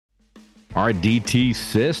All right, DT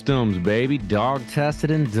Systems, baby. Dog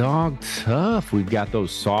tested and dog tough. We've got those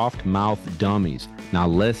soft mouth dummies. Now,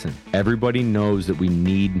 listen, everybody knows that we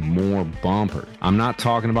need more bumpers. I'm not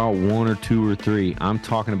talking about one or two or three. I'm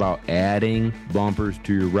talking about adding bumpers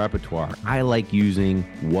to your repertoire. I like using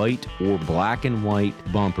white or black and white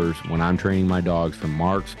bumpers when I'm training my dogs for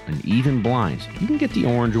marks and even blinds. You can get the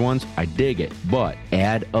orange ones. I dig it. But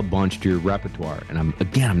add a bunch to your repertoire. And I'm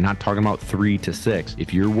not talking about 3 to 6.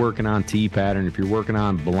 If you're working on T-pattern, if you're working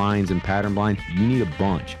on blinds and pattern blinds, you need a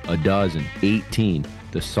bunch, a dozen, 18.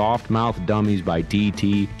 The Soft Mouth Dummies by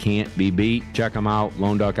DT can't be beat. Check them out,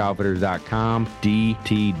 LoneDuckOutfitters.com.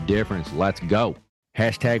 DT difference. Let's go.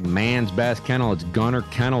 Hashtag man's best kennel. It's Gunner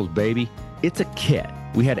Kennels, baby. It's a kit.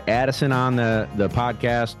 We had Addison on the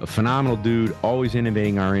podcast, a phenomenal dude, always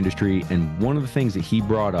innovating our industry. And one of the things that he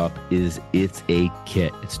brought up is it's a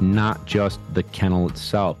kit. It's not just the kennel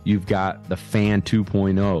itself. You've got the Fan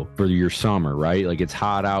 2.0 for your summer, right? Like it's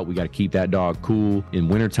hot out. We got to keep that dog cool. In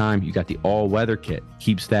wintertime, you got the all-weather kit.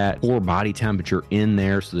 Keeps that core body temperature in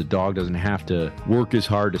there so the dog doesn't have to work as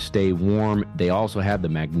hard to stay warm. They also have the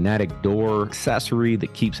magnetic door accessory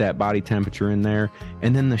that keeps that body temperature in there.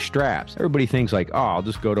 And then the straps. Everybody thinks like, oh, I'll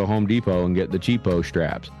just go to Home Depot and get the cheapo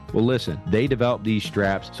straps. Well, listen, they developed these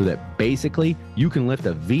straps so that basically you can lift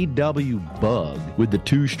a VW Bug with the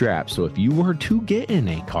 2 straps. So if you were to get in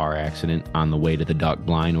a car accident on the way to the duck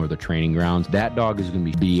blind or the training grounds, that dog is going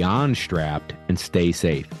to be beyond strapped and stay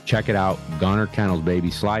safe. Check it out. Gunner Kennels, baby.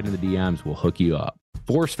 Slide in the DMs. We'll hook you up.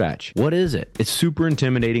 Force fetch. What is it? It's super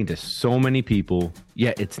intimidating to so many people,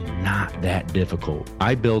 yet it's not that difficult.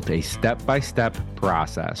 I built a step-by-step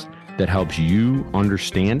process that helps you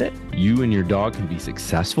understand it. You and your dog can be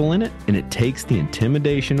successful in it, and it takes the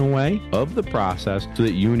intimidation away of the process so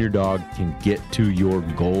that you and your dog can get to your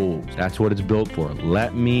goals. That's what it's built for.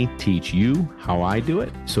 Let me teach you how I do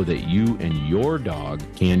it so that you and your dog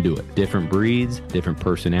can do it. Different breeds, different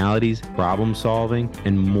personalities, problem solving,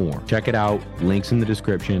 and more. Check it out. Links in the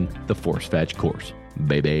description. The Force Fetch course.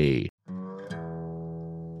 Baby.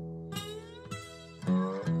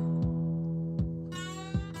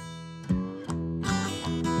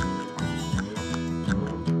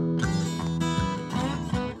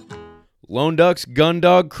 Lone Ducks Gun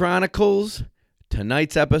Dog Chronicles.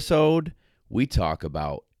 Tonight's episode, we talk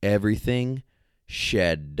about everything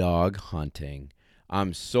shed dog hunting.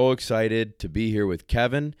 I'm so excited to be here with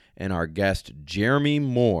Kevin and our guest Jeremy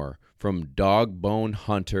Moore from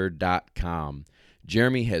DogBoneHunter.com.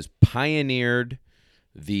 Jeremy has pioneered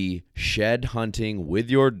the shed hunting with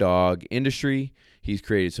your dog industry. He's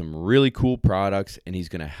created some really cool products, and he's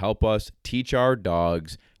going to help us teach our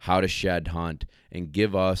dogs how to shed hunt and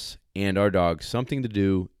give us and our dogs something to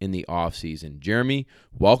do in the off season. Jeremy,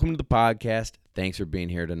 welcome to the podcast. Thanks for being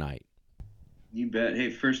here tonight. You bet. Hey,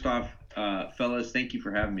 first off, fellas, thank you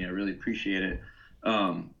for having me. I really appreciate it.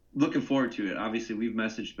 Looking forward to it. Obviously, we've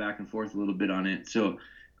messaged back and forth a little bit on it. So,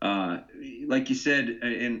 like you said,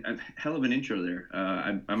 and a hell of an intro there.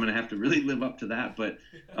 I'm going to have to really live up to that. But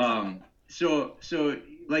so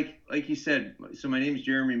like you said, so my name is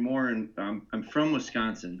Jeremy Moore, and I'm from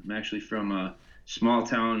Wisconsin. I'm actually from a small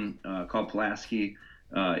town called Pulaski.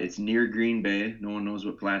 It's near Green Bay. No one knows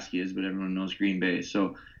what Pulaski is, but everyone knows Green Bay.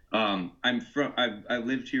 So I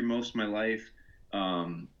lived here most of my life.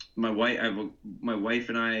 My wife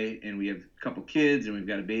and I, and we have a couple kids, and we've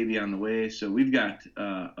got a baby on the way. So we've got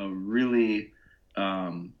a really,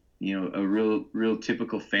 a real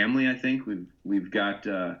typical family. I think we've got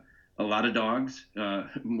a lot of dogs.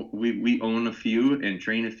 We own a few and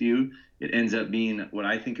train a few. It ends up being what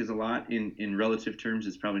I think is a lot in relative terms.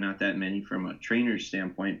 It's probably not that many from a trainer's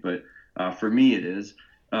standpoint, but for me it is.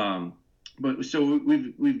 But so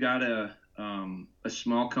we've got a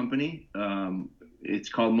small company. It's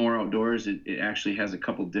called More Outdoors. It actually has a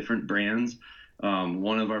couple different brands.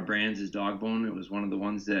 One of our brands is Dogbone. It was one of the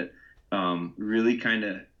ones that really kind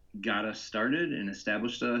of got us started and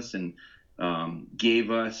established us and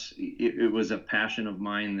gave us. It was a passion of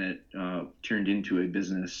mine that turned into a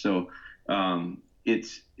business. So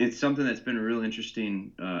it's something that's been a real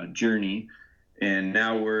interesting journey. And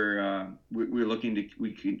now we're looking to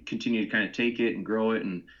continue to kind of take it and grow it.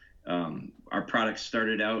 And our products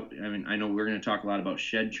started out. I mean, I know we're going to talk a lot about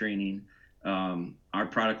shed training. Our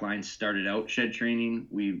product line started out shed training.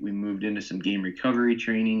 We moved into some game recovery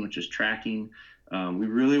training, which is tracking.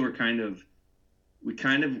 We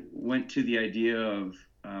kind of went to the idea of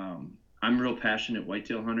I'm a real passionate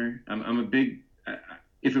whitetail hunter. I'm a big.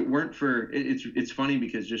 If it weren't for it's funny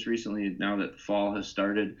because just recently, now that the fall has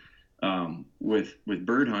started, with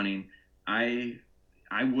bird hunting, I'd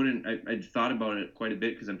thought about it quite a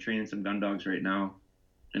bit because I'm training some gun dogs right now,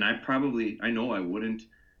 And I know I wouldn't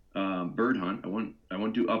bird hunt. I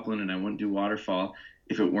wouldn't do upland and I wouldn't do waterfowl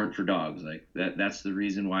if it weren't for dogs. Like that's the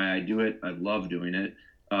reason why I do it. I love doing it.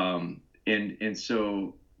 And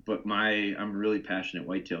so, but I'm a really passionate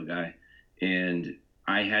whitetail guy, and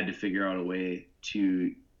I had to figure out a way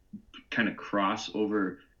to kind of cross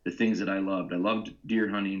over the things that I loved. I loved deer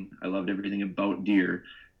hunting. I loved everything about deer,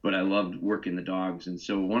 but I loved working the dogs. And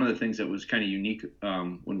so one of the things that was kind of unique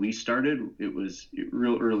when we started, it was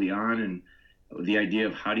real early on, and the idea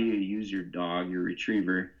of how do you use your dog, your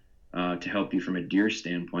retriever, to help you from a deer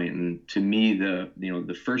standpoint. And to me,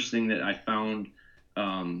 the first thing that I found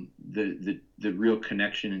the real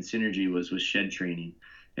connection and synergy was shed training,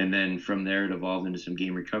 and then from there it evolved into some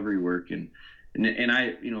game recovery work. And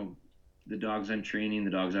I, the dogs I'm training,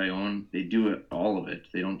 the dogs I own, they do it, all of it.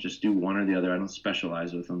 They don't just do one or the other. I don't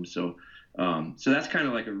specialize with them. So that's kind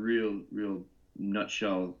of like a real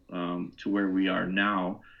nutshell to where we are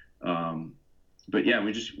now. But yeah,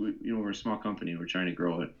 we're a small company. We're trying to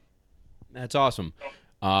grow it. That's awesome.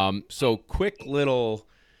 So quick little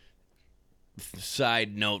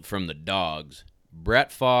side note from the dogs: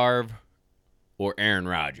 Brett Favre or Aaron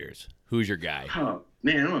Rodgers? Who's your guy? Oh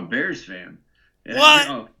man, I'm a Bears fan.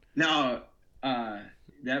 What? No,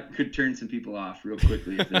 that could turn some people off real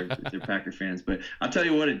quickly if they're Packer fans. But I'll tell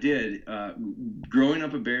you what it did. Growing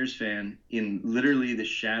up a Bears fan in literally the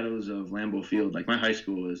shadows of Lambeau Field, like my high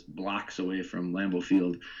school was blocks away from Lambeau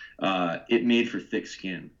Field, it made for thick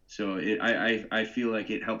skin. So I feel like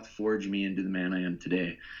it helped forge me into the man I am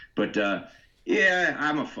today. But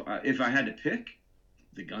yeah, if I had to pick,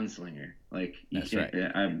 the gunslinger. Like that's right.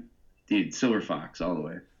 I'm Silver Fox all the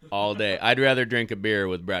way. All day. I'd rather drink a beer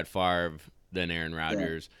with Brett Favre than Aaron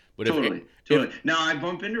Rodgers. Yeah. But totally. Now I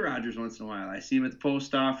bump into Rodgers once in a while. I see him at the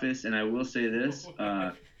post office, and I will say this: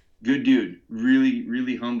 good dude, really,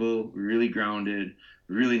 really humble, really grounded,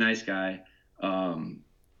 really nice guy.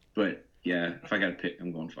 But yeah, if I got to pick,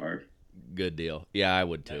 I'm going Favre. Good deal. Yeah, I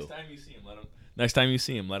would too. Next time you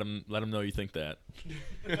see him, let him know you think that.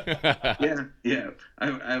 Yeah,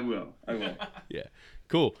 I will. Yeah,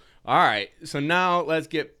 cool. All right, so now let's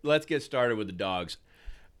get started with the dogs.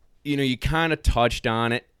 You kind of touched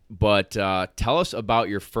on it, but tell us about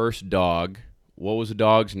your first dog. What was the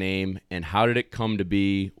dog's name, and how did it come to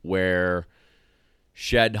be where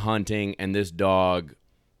shed hunting and this dog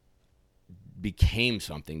became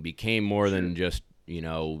more than just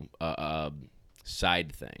a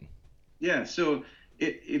side thing? Yeah. So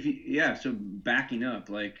so backing up,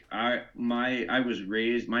 like I was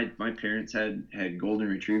raised. My parents had golden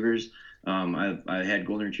retrievers. I had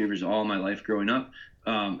golden retrievers all my life growing up.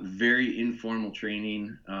 Very informal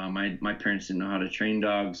training. My parents didn't know how to train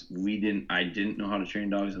dogs. I didn't know how to train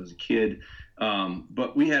dogs. I was a kid.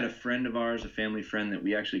 But we had a friend of ours, a family friend, that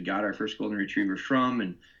we actually got our first golden retriever from,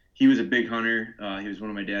 and he was a big hunter. He was one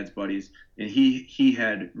of my dad's buddies, and he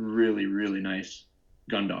had really, really nice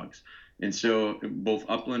gun dogs. And so both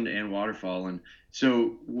upland and waterfowl. And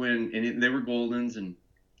so they were Goldens. And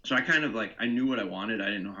so I kind of I knew what I wanted. I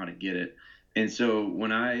didn't know how to get it. And so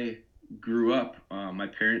when I grew up, my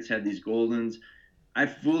parents had these Goldens. I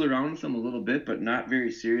fooled around with them a little bit, but not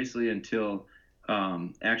very seriously until I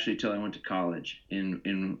went to college.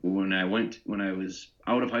 And when I was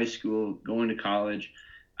out of high school, going to college,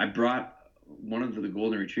 I brought one of the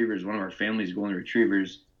golden retrievers, one of our family's golden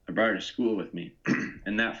retrievers. I brought her to school with me.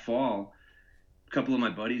 And that fall, a couple of my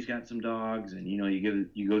buddies got some dogs, and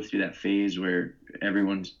you go through that phase where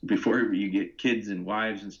before you get kids and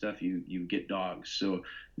wives and stuff, you get dogs. So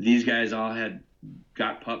these guys all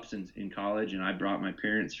got pups in college, and I brought my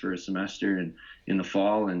parents for a semester and in the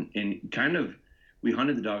fall, and kind of we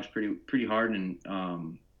hunted the dogs pretty hard,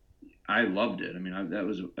 and I loved it. I mean,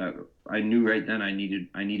 I knew right then I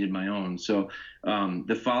needed my own. So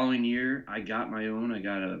the following year, I got my own. I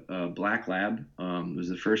got a black lab. It was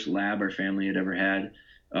the first lab our family had ever had.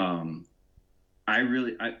 We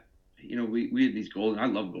had these golden. I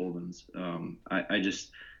love Goldens.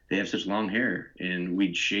 They have such long hair, and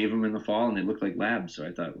we'd shave them in the fall, and they look like labs. So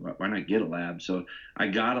I thought, why not get a lab? So I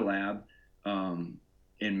got a lab, and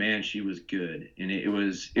man, she was good. And it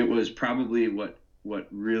was probably what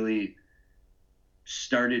really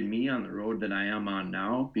started me on the road that I am on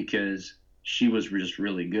now, because she was just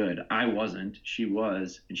really good. I wasn't, she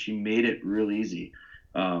was, and she made it real easy.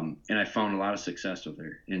 And I found a lot of success with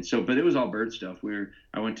her. And so, but it was all bird stuff.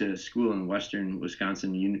 I went to school in Western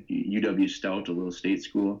Wisconsin, UW Stout, a little state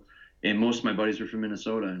school. And most of my buddies were from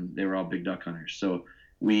Minnesota, and they were all big duck hunters. So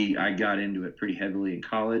I got into it pretty heavily in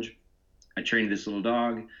college. I trained this little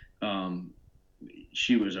dog.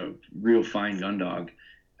 She was a real fine gun dog.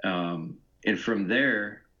 And from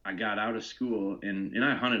there, I got out of school and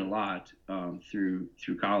I hunted a lot through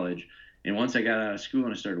college. And once I got out of school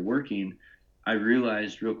and I started working, I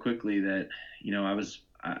realized real quickly that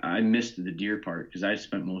I missed the deer part because I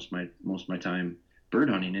spent most of my time bird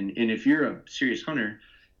hunting. And if you're a serious hunter,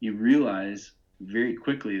 you realize very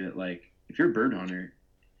quickly that like if you're a bird hunter,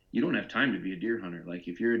 you don't have time to be a deer hunter. Like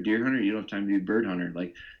if you're a deer hunter, you don't have time to be a bird hunter.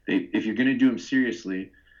 Like if you're going to do them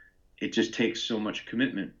seriously, it just takes so much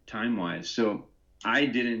commitment time wise. So I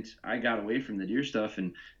got away from the deer stuff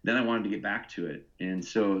and then I wanted to get back to it. And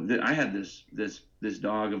so I had this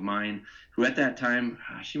dog of mine who at that time,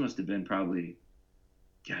 she must have been probably,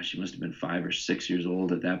 she must have been 5 or 6 years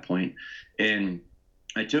old at that point. And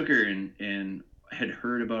I took her and had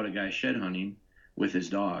heard about a guy shed hunting with his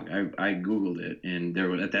dog. I Googled it, and there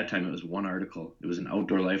was, at that time, it was one article. It was an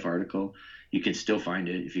Outdoor Life article. You can still find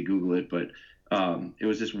it if you Google it, but it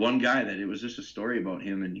was this one guy that it was just a story about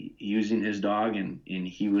him and using his dog, and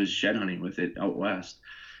he was shed hunting with it out west.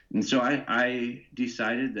 And so I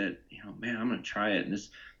decided that, man, I'm gonna try it. And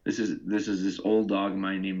this is this old dog of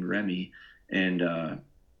mine named Remy, and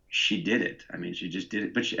she did it. I mean, she just did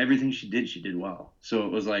it. But everything she did well. So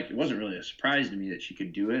it was like, it wasn't really a surprise to me that she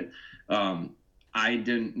could do it. I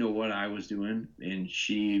didn't know what I was doing, and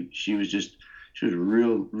she was a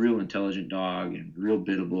real intelligent dog and real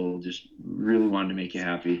biddable. Just really wanted to make you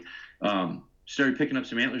happy. Started picking up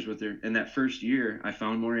some antlers with her, and that first year I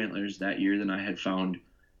found more antlers that year than I had found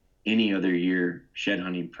any other year shed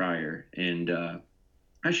hunting prior. And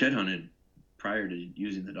I shed hunted prior to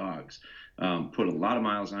using the dogs. Put a lot of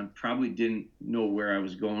miles on, probably didn't know where I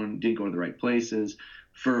was going, didn't go to the right places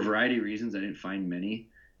for a variety of reasons. I didn't find many.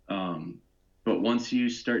 But once you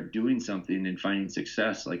start doing something and finding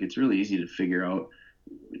success, like it's really easy to figure out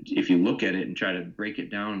if you look at it and try to break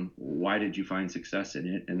it down, why did you find success in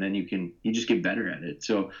it? And then you just get better at it.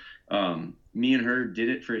 So me and her did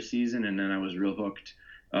it for a season, and then I was real hooked.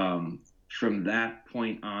 From that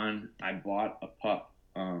point on, I bought a pup.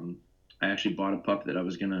 I actually bought a pup that I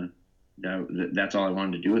was gonna. That's all I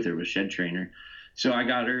wanted to do with her was shed trainer. So I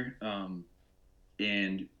got her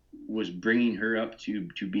and was bringing her up to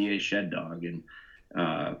be a shed dog. And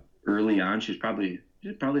early on, she was probably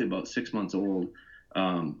about 6 months old.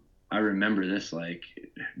 I remember this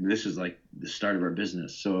is like the start of our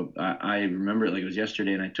business. So I remember it like it was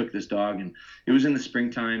yesterday. And I took this dog, and it was in the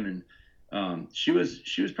springtime, and she was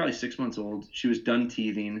probably 6 months old. She was done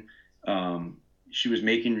teething. She was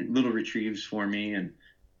making little retrieves for me, and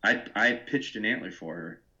I pitched an antler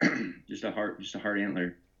for her, just a hard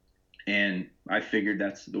antler, and I figured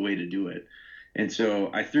that's the way to do it. And so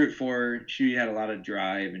I threw it for her. She had a lot of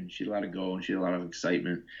drive, and she had a lot of go, and she had a lot of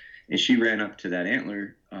excitement. And she ran up to that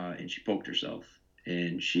antler, and she poked herself,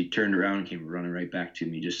 and she turned around and came running right back to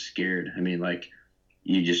me, just scared. I mean, like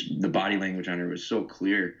the body language on her was so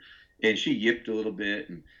clear, and she yipped a little bit,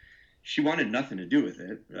 and she wanted nothing to do with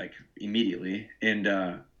it, like immediately. And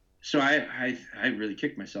so I really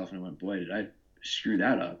kicked myself, and I went, boy, did I screw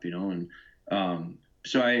that up, And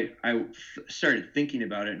so I started thinking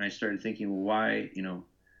about it, and I started thinking, well, why,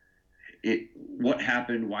 what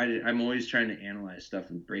happened? I'm always trying to analyze stuff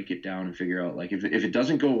and break it down and figure out, like, if it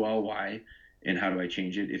doesn't go well, why, and how do I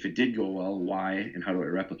change it? If it did go well, why, and how do I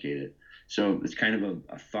replicate it? So it's kind of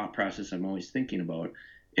a thought process I'm always thinking about.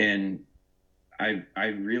 And I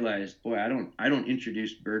realized, boy, I don't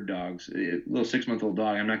introduce bird dogs. A little 6-month-old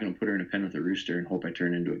dog, I'm not going to put her in a pen with a rooster and hope I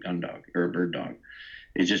turn into a gun dog or a bird dog.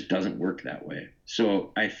 It just doesn't work that way.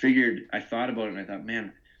 So I thought about it, and I thought,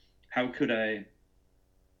 man, how could I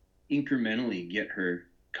incrementally get her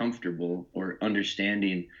comfortable or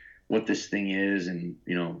understanding what this thing is, and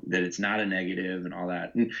that it's not a negative and all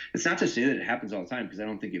that. And it's not to say that it happens all the time, because I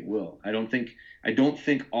don't think it will. I don't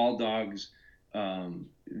think all dogs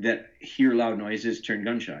that hear loud noises turn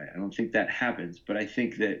gun shy. I don't think that happens, but I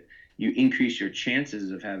think that you increase your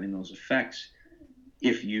chances of having those effects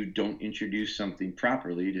if you don't introduce something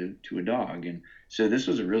properly to a dog. And so this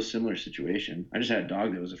was a real similar situation. I just had a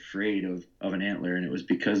dog that was afraid of an antler, and it was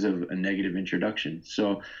because of a negative introduction.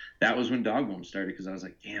 So that was when Dog Bone started, because I was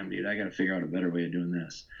like, damn, dude, I got to figure out a better way of doing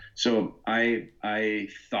this. So I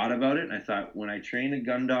thought about it, and I thought, when I train a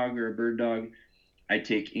gun dog or a bird dog, I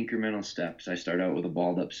take incremental steps. I start out with a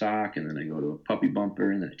balled up sock, and then I go to a puppy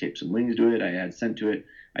bumper, and then I tape some wings to it. I add scent to it.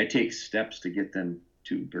 I take steps to get them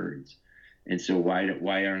to birds. And so why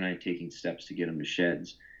aren't I taking steps to get them to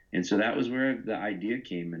sheds? And so that was where the idea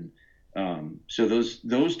came. And so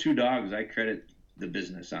those two dogs I credit the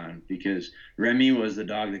business on, because Remy was the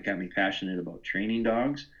dog that got me passionate about training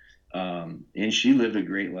dogs. And she lived a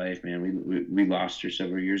great life, man. We lost her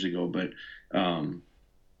several years ago, but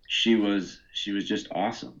she was just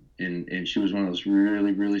awesome. and she was one of those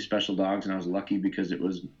really, really special dogs, and I was lucky because it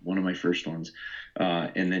was one of my first ones.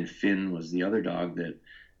 And then Finn was the other dog that,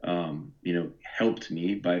 helped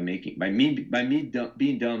me by being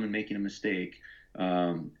dumb and making a mistake.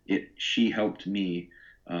 She helped me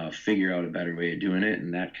figure out a better way of doing it,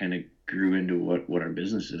 and that kind of grew into what our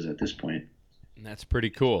business is at this point. That's pretty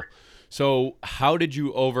cool. So how did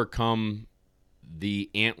you overcome the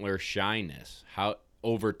antler shyness? How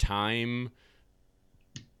over time?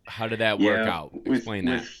 How did that work out? Explain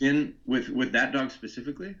that. With Finn, with that dog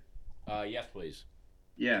specifically. Yes, please.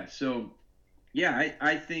 Yeah. So, yeah,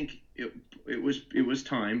 I think it was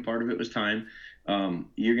time. Part of it was time.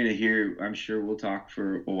 You're gonna hear. I'm sure we'll talk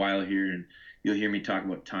for a while here, and you'll hear me talk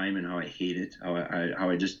about time and how I hate it. How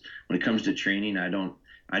I just, when it comes to training, I don't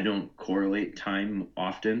correlate time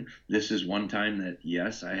often. This is one time that,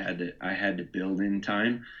 yes, I had to build in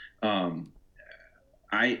time.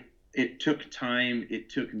 It took time. It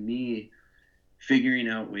took me figuring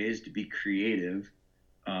out ways to be creative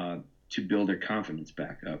to build her confidence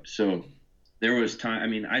back up. So there was time. I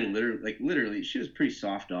mean, I literally, she was a pretty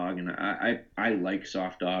soft dog, and I like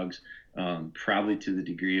soft dogs, probably to the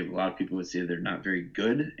degree of a lot of people would say they're not very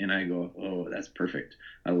good. And I go, oh, that's perfect.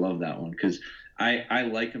 I love that one because I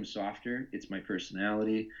like them softer. It's my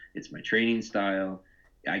personality. It's my training style.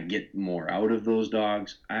 I get more out of those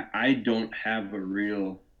dogs. I don't have a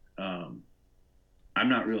real, I'm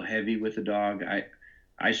not real heavy with a dog.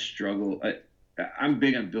 I struggle. I'm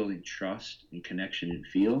big on building trust and connection and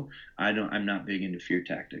feel. I'm not big into fear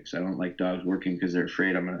tactics. I don't like dogs working because they're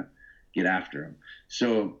afraid I'm gonna get after them.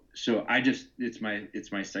 So it's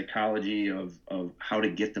my psychology of how to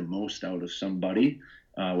get the most out of somebody,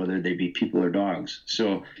 whether they be people or dogs.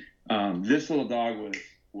 So this little dog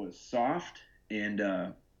was soft, and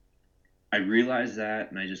I realized that,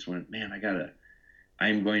 and I just went, man,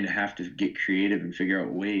 I'm going to have to get creative and figure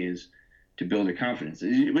out ways to build her confidence.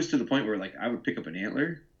 It was to the point where, like, I would pick up an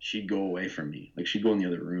antler, she'd go away from me, like she'd go in the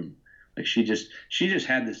other room. Like she just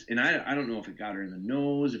had this, and I don't know if it got her in the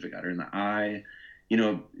nose, if it got her in the eye,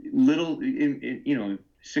 little,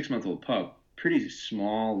 6-month-old pup, pretty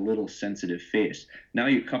small, little sensitive face. Now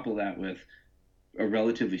you couple that with a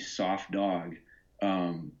relatively soft dog,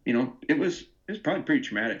 it was probably pretty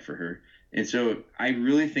traumatic for her. And so I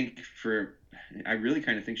really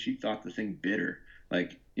kind of think she thought the thing bit her,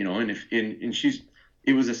 like,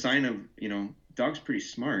 it was a sign of, dog's pretty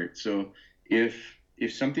smart. So if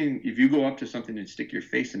you go up to something and stick your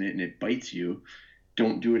face in it and it bites you,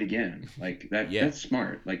 don't do it again. Like that, yeah. That's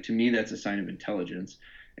smart. Like, to me, that's a sign of intelligence.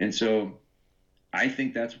 And so I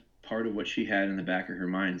think that's part of what she had in the back of her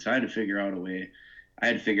mind. So I had to figure out a way. I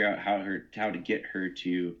had to figure out how to get her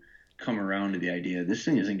to come around to the idea this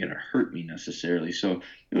thing isn't going to hurt me necessarily. So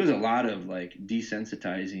it was a lot of like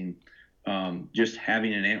desensitizing, just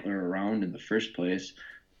having an antler around in the first place.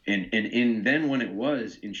 And then when it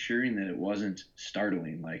was, ensuring that it wasn't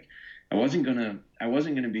startling. Like I wasn't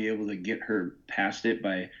gonna be able to get her past it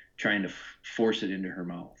by trying to force it into her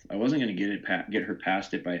mouth. I wasn't gonna get her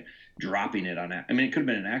past it by dropping it on. I mean, it could have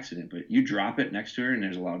been an accident, but you drop it next to her and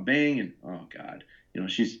there's a loud bang, and oh god,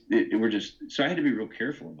 so I had to be real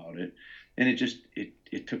careful about it, and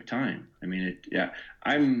it took time. I mean,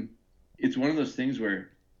 it's one of those things where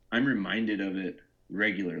I'm reminded of it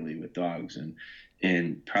regularly with dogs,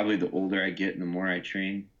 and probably the older I get and the more I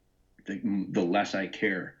train, the less I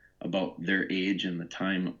care about their age and the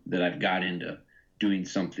time that I've got into doing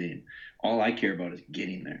something. All I care about is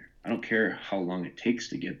getting there. I don't care how long it takes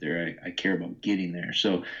to get there. I care about getting there.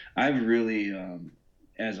 So I've really,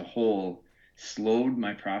 as a whole, slowed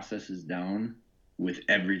my processes down with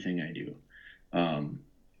everything I do.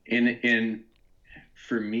 And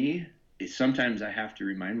for me, sometimes I have to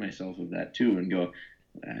remind myself of that too, and go,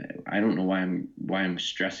 I don't know why I'm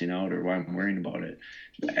stressing out or why I'm worrying about it.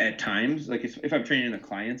 At times, like if I'm training a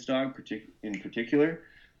client's dog in particular,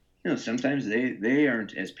 sometimes they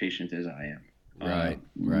aren't as patient as I am. Right.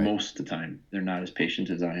 Most of the time, they're not as patient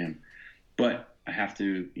as I am. But I have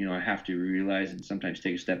to realize and sometimes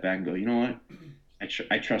take a step back and go, you know what?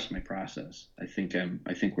 I trust my process. I think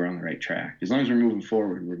we're on the right track. As long as we're moving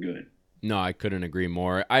forward, we're good. No, I couldn't agree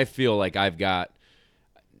more. I feel like I've got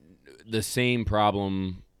the same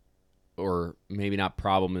problem, or maybe not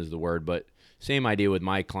problem is the word, but same idea with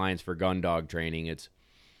my clients for gun dog training. It's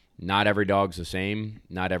not every dog's the same.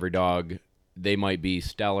 Not every dog, they might be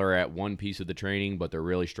stellar at one piece of the training, but they're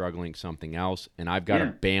really struggling something else. And I've got to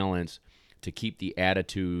balance to keep the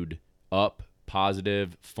attitude up,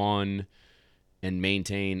 positive, fun, and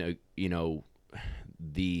maintain,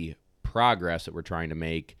 the progress that we're trying to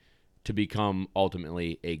make to become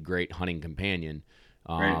ultimately a great hunting companion.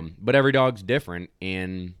 Right. But every dog's different,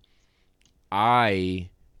 and I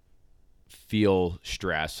feel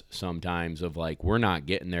stress sometimes of like we're not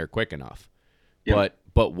getting there quick enough. Yep.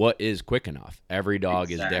 But what is quick enough? Every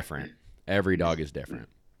dog is Exactly. different. Every dog is different.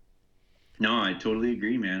 No, I totally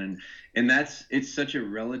agree, man. And it's such a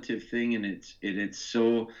relative thing, and it's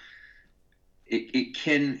so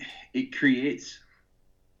it creates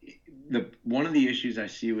the one of the issues I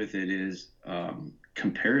see with it is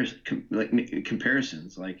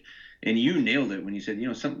comparisons, like, and you nailed it when you said,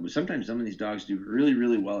 sometimes some of these dogs do really,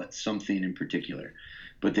 really well at something in particular,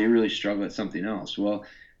 but they really struggle at something else. Well,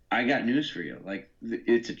 I got news for you. Like,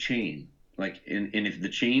 it's a chain. Like, and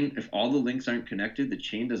if all the links aren't connected, the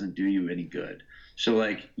chain doesn't do you any good. So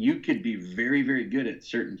like, you could be very, very good at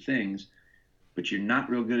certain things, but you're not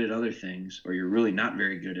real good at other things, or you're really not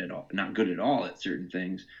very good at all, not good at all at certain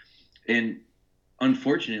things. And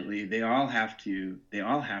unfortunately, they all have to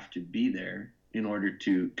be there in order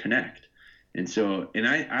to connect. And so, and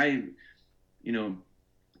I you know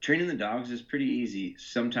training the dogs is pretty easy.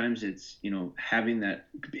 Sometimes it's, having that,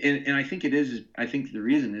 and I think I think the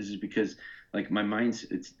reason is because, like,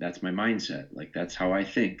 that's my mindset. Like, that's how I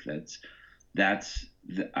think. I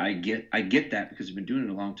get that because I've been doing it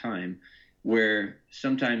a long time, where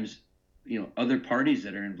sometimes, other parties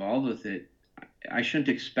that are involved with it, I shouldn't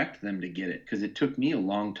expect them to get it, because it took me a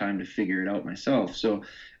long time to figure it out myself. So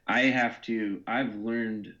I've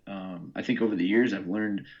learned, I think over the years, I've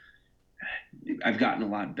gotten a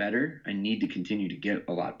lot better. I need to continue to get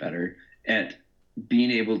a lot better at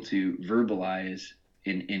being able to verbalize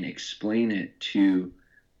and explain it to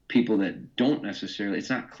people that don't necessarily, it's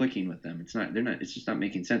not clicking with them. It's just not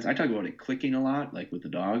making sense. I talk about it clicking a lot, like with the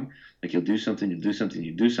dog. Like, you'll do something, and all of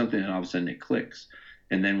a sudden it clicks,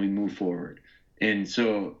 and then we move forward. And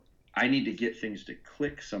so I need to get things to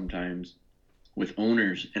click sometimes with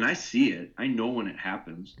owners, and I see it. I know when it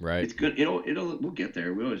happens. Right. It's good. We'll get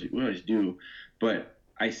there. We always do. But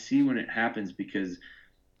I see when it happens, because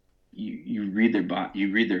you read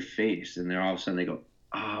their face, and they're all of a sudden they go,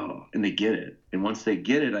 oh, and they get it. And once they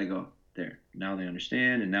get it, I go, there, now they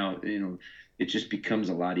understand. And now, it just becomes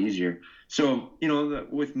a lot easier. So,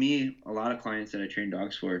 with me, a lot of clients that I train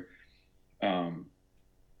dogs for,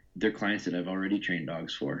 they're clients that I've already trained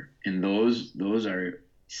dogs for. And those are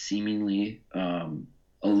seemingly a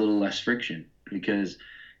little less friction, because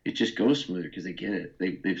it just goes smoother, because they get it.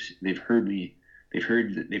 They've heard me. They've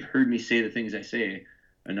heard me say the things I say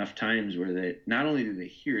enough times, where they not only do they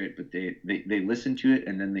hear it, but they listen to it,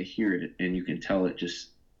 and then they hear it, and you can tell it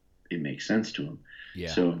makes sense to them. Yeah.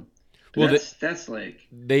 So, well, that's like,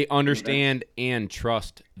 they understand and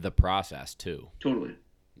trust the process too. Totally.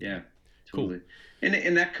 Yeah. Totally. Cool.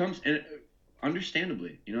 And that comes, and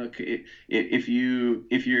understandably, if you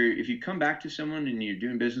come back to someone and you're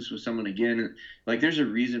doing business with someone again, like, there's a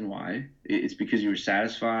reason why. It's because you were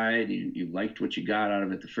satisfied, you liked what you got out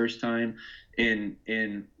of it the first time, and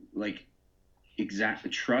like,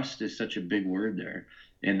 exactly, trust is such a big word there,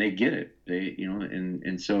 and they get it.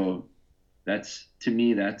 And so that's, to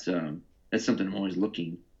me, that's something I'm always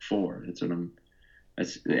looking for.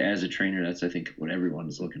 As a trainer, that's, I think, what everyone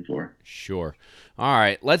is looking for. Sure. All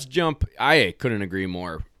right, let's jump. I couldn't agree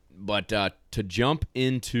more. But to jump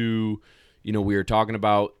into, we were talking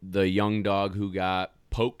about the young dog who got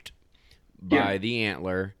poked by the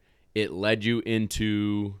antler. It led you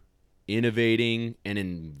into innovating and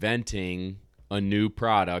inventing a new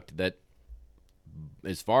product that,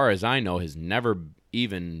 as far as I know, has never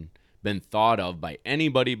even been thought of by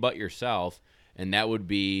anybody but yourself, and that would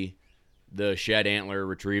be the shed antler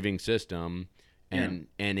retrieving system. And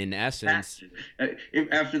in essence,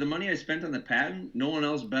 after the money I spent on the patent, no one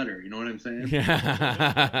else better. You know what I'm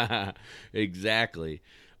saying? Exactly.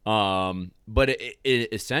 But it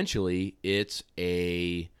essentially, it's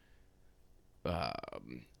a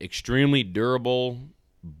extremely durable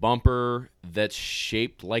bumper that's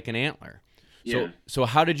shaped like an antler. So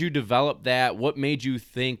how did you develop that? What made you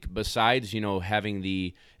think, besides, having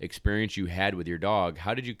the experience you had with your dog,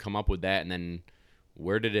 how did you come up with that? And then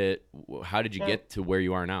how did you get to where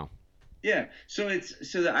you are now? Yeah. So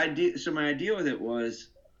my idea with it was,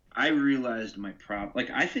 I realized my problem.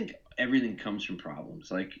 Like, I think everything comes from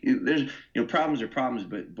problems. Like, there's, problems are problems,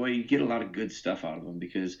 but boy, you get a lot of good stuff out of them,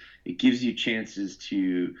 because it gives you chances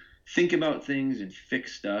to think about things and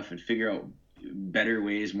fix stuff and figure out better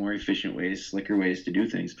ways, more efficient ways, slicker ways to do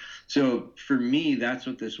things. So for me, that's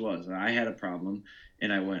what this was. I had a problem,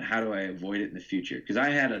 and I went, how do I avoid it in the future? Because I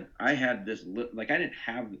had this, like, I didn't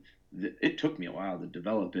have it took me a while to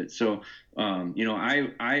develop it. So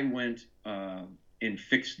I went and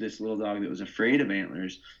fix this little dog that was afraid of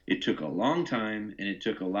antlers. It took a long time, and it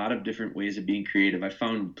took a lot of different ways of being creative. I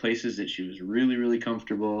found places that she was really, really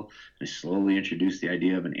comfortable. I slowly introduced the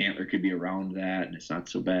idea of an antler could be around that, and it's not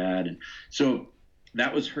so bad. And so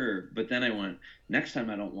that was her. But then I went, next time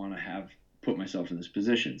I don't want to put myself in this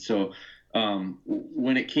position. So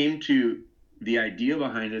when it came to the idea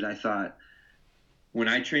behind it, I thought, when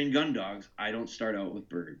I train gun dogs, I don't start out with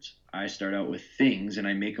birds. I start out with things, and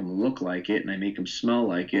I make them look like it, and I make them smell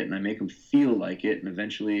like it, and I make them feel like it, and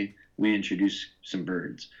eventually we introduce some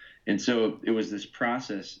birds. And so it was this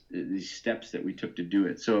process, these steps that we took to do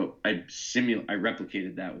it. So I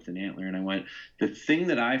replicated that with an antler, and I went, the thing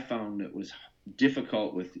that I found that was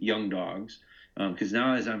difficult with young dogs, because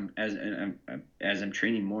now as I'm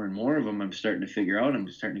training more and more of them, I'm starting to figure out. I'm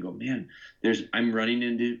starting to go, man, I'm running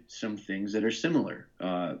into some things that are similar,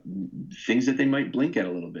 things that they might blink at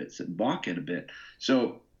a little bit, balk at a bit.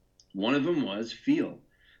 So one of them was feel.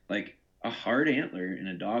 Like a hard antler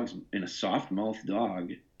in a soft mouth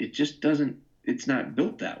dog, it just doesn't. It's not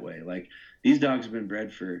built that way. Like, these dogs have been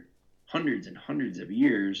bred for hundreds and hundreds of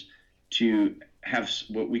years to have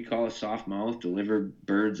what we call a soft mouth, deliver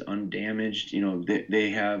birds undamaged. They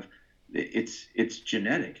have, it's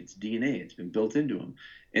genetic, it's DNA, it's been built into them.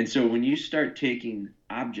 And so when you start taking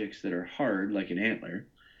objects that are hard, like an antler,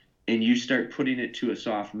 and you start putting it to a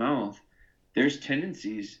soft mouth, there's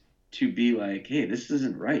tendencies to be like, hey, this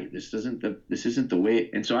isn't right. This isn't the way.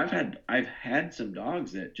 And so I've had some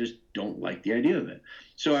dogs that just don't like the idea of it.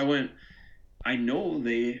 So I went, I know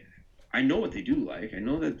what they do like. I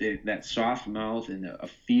know that that soft mouth and a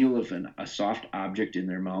feel of a soft object in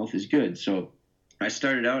their mouth is good. So I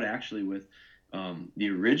started out actually with the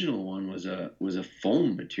original one was a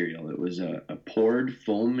foam material. It was a poured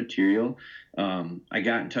foam material. I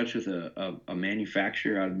got in touch with a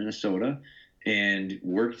manufacturer out of Minnesota and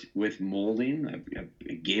worked with molding. I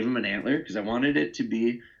gave him an antler because I wanted it to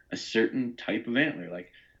be a certain type of antler.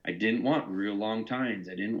 Like, I didn't want real long tines.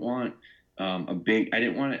 I didn't want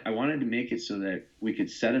I wanted to make it so that we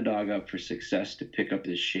could set a dog up for success to pick up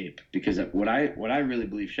this shape. Because what I really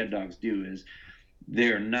believe shed dogs do is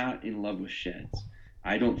they're not in love with sheds.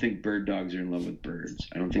 I don't think bird dogs are in love with birds.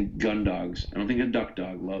 I don't think a duck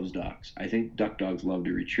dog loves dogs. I think duck dogs love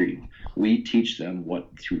to retrieve. We teach them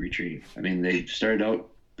what to retrieve. I mean, they started out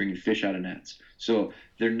bringing fish out of nets. So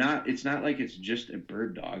it's not like it's just a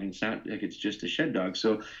bird dog. It's not like it's just a shed dog.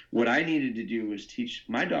 So what I needed to do was teach,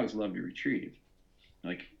 my dogs love to retrieve.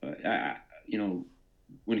 Like,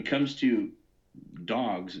 when it comes to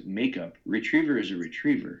dogs makeup, retriever is a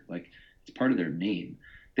retriever. Like, it's part of their name.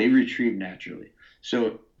 They retrieve naturally.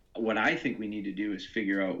 So what I think we need to do is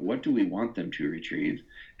figure out, what do we want them to retrieve,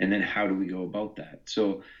 and then how do we go about that?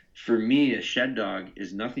 So for me, a shed dog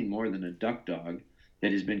is nothing more than a duck dog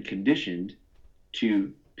that has been conditioned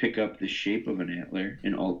to pick up the shape of an antler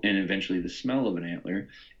and eventually the smell of an antler,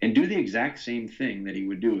 and do the exact same thing that he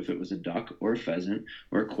would do if it was a duck or a pheasant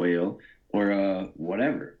or a quail or a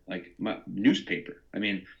whatever, like my newspaper. I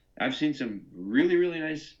mean, I've seen some really, really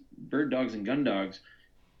nice bird dogs and gun dogs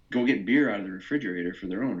go get beer out of the refrigerator for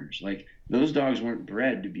their owners. Like, those dogs weren't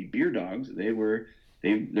bred to be beer dogs. They're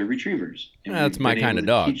retrievers. And That's my kind of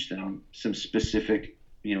dog. Teach them some specific,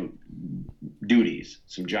 duties,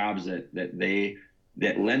 some jobs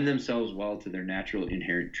that lend themselves well to their natural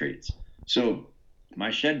inherent traits. So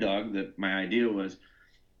my shed dog, my idea was,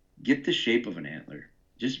 get the shape of an antler.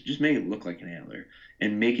 Just make it look like an antler,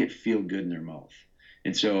 and make it feel good in their mouth.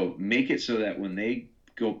 And so make it so that when they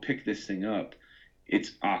go pick this thing up,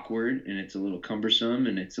 it's awkward and it's a little cumbersome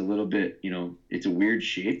and it's a little bit, it's a weird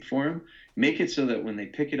shape for them. Make it so that when they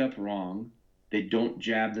pick it up wrong, they don't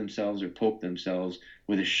jab themselves or poke themselves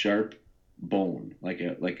with a sharp bone.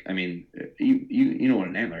 You know what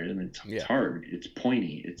an antler is. I mean, it's hard. It's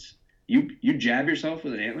pointy. It's you jab yourself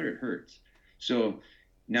with an antler, it hurts. So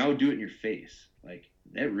now do it in your face. Like,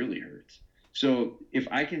 that really hurts. So if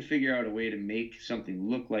I can figure out a way to make something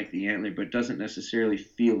look like the antler, but doesn't necessarily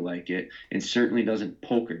feel like it, and certainly doesn't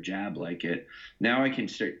poke or jab like it, now I can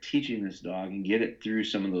start teaching this dog and get it through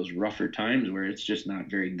some of those rougher times where it's just not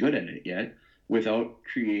very good at it yet, without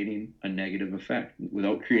creating a negative effect,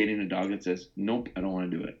 without creating a dog that says, nope, I don't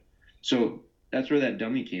want to do it. So that's where that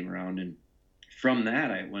dummy came around. And from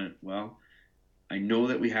that, I went, well, I know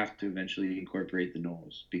that we have to eventually incorporate the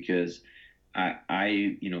nose, because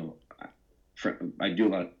I do a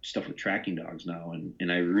lot of stuff with tracking dogs now,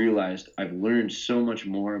 and I realized I've learned so much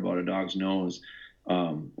more about a dog's nose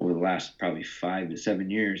over the last probably 5 to 7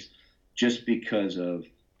 years, just because of,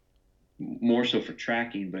 more so for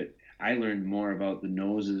tracking, but I learned more about the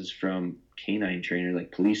noses from canine trainer,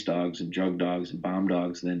 like police dogs and drug dogs and bomb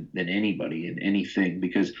dogs, than anybody and anything,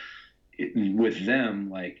 because with them,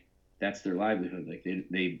 like, that's their livelihood. Like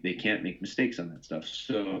they can't make mistakes on that stuff.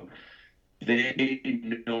 So they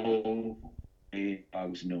know a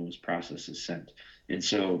dog's nose processes scent. And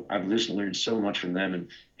so I've just learned so much from them,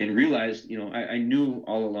 and realized, I knew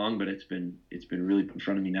all along, but it's been really put in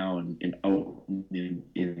front of me now, and out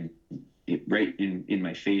right in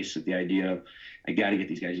my face, at the idea of, I got to get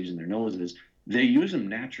these guys using their noses. They use them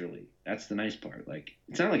naturally. That's the nice part. Like,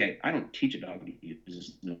 it's not like I don't teach a dog to use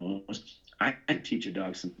his nose. I teach a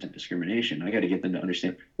dog some discrimination. I got to get them to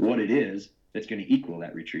understand what it is that's going to equal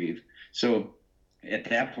that retrieve. So at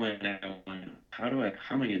that point, I went, how am I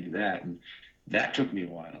going to do that? And that took me a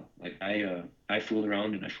while. Like, I fooled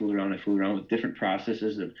around with different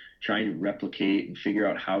processes of trying to replicate and figure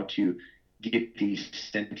out how to get these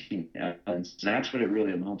scenting elements. And that's what it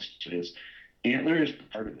really amounts to, is antler is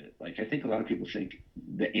part of it. Like, I think a lot of people think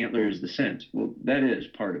the antler is the scent. Well, that is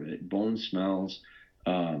part of it. Bone smells,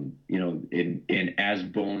 and as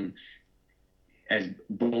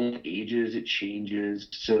bone ages, it changes.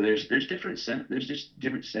 So there's just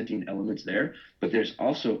different scenting elements there, but there's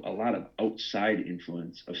also a lot of outside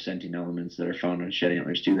influence of scenting elements that are found on shed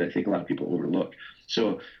antlers too, that I think a lot of people overlook.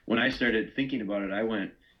 So when I started thinking about it, I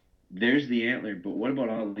went, there's the antler, but what about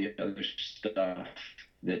all the other stuff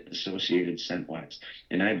that associated scent wise?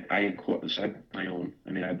 And I my own.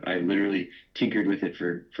 I mean, I literally tinkered with it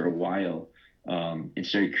for a while, and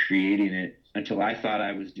started creating it until I thought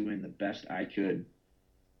I was doing the best I could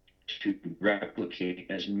to replicate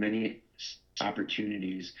as many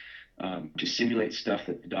opportunities to simulate stuff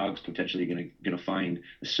that the dog's potentially going to find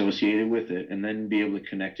associated with it, and then be able to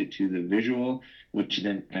connect it to the visual, which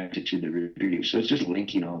then connect it to the retrieve. So it's just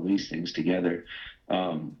linking all these things together.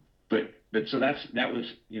 But so that was,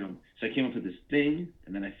 so I came up with this thing,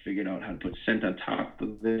 and then I figured out how to put scent on top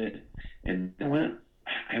of it, and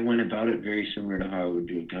I went about it very similar to how I would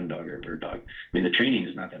do a gun dog or a bird dog. I mean, the training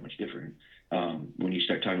is not that much different when you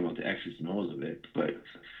start talking about the X's and O's of it, but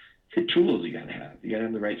the tools you got to have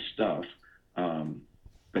the right stuff.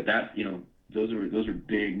 But that, those are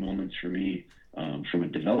big moments for me from a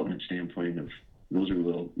development standpoint. Of those are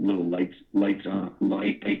little lights went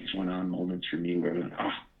on moments for me where I went,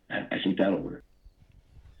 I think that'll work.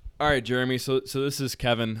 All right, Jeremy. So this is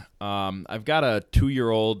Kevin. I've got a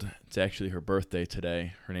 2-year-old. It's actually her birthday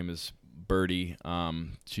today. Her name is Birdie.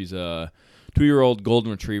 She's a 2-year-old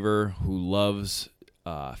golden retriever who loves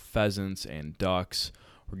pheasants and ducks.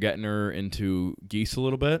 We're getting her into geese a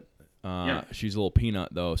little bit. She's a little peanut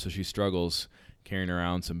though, so she struggles carrying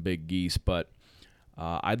around some big geese. But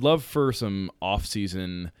I'd love for some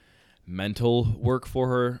off-season mental work for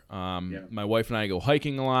her. My wife and I go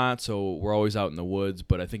hiking a lot, so we're always out in the woods,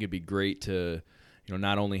 but I think it'd be great to,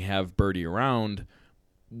 not only have Birdie around,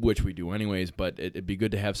 which we do anyways, but it'd be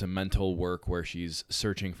good to have some mental work where she's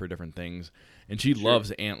searching for different things. And she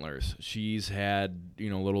loves antlers. She's had,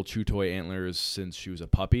 little chew toy antlers since she was a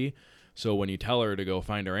puppy. So when you tell her to go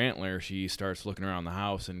find her antler, she starts looking around the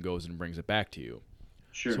house and goes and brings it back to you.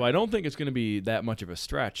 Sure. So I don't think it's going to be that much of a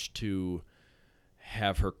stretch to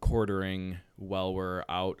have her quartering while we're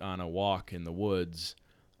out on a walk in the woods.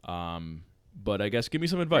 But I guess give me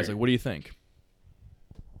some advice. Like, what do you think?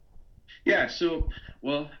 Yeah, so,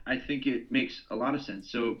 well, I think it makes a lot of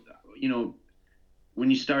sense. So, when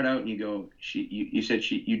you start out and you go, you said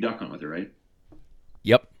you duck hunt with her, right?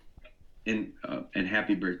 Yep. And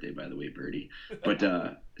happy birthday, by the way, Birdie. But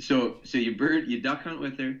so you duck hunt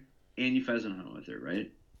with her and you pheasant hunt with her,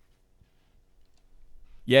 right?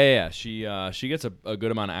 Yeah. She gets a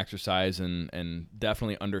good amount of exercise and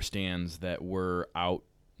definitely understands that we're out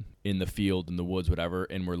in the field, in the woods, whatever,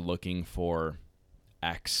 and we're looking for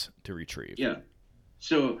X to retrieve. Yeah.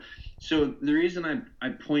 So the reason I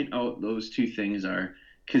point out those two things are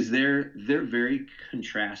because they're very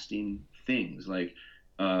contrasting things. Like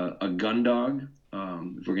a gun dog,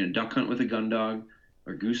 if we're going to duck hunt with a gun dog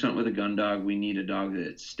or goose hunt with a gun dog, we need a dog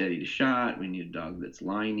that's steady to shot. We need a dog that's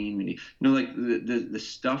lining. We need, like the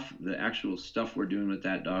stuff, the actual stuff we're doing with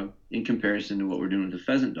that dog in comparison to what we're doing with the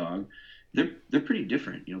pheasant dog. They're pretty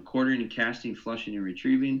different, quartering and casting, flushing and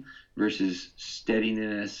retrieving versus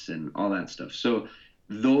steadiness and all that stuff. So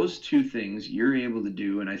those two things you're able to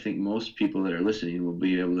do, and I think most people that are listening will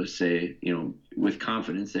be able to say, with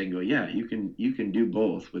confidence, they can go, yeah, you can do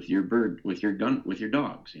both with your bird, with your gun, with your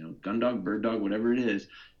dogs, gun dog, bird dog, whatever it is,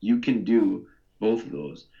 you can do both of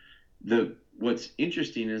those. What's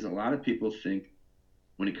interesting is a lot of people think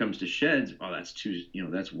when it comes to sheds, oh, that's too,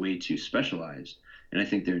 that's way too specialized. And I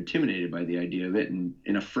think they're intimidated by the idea of it and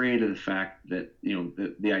afraid of the fact that,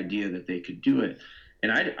 the idea that they could do it.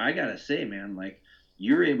 And I gotta say, man, like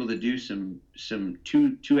you're able to do some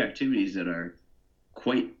two activities that are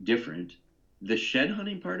quite different. The shed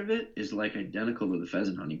hunting part of it is like identical to the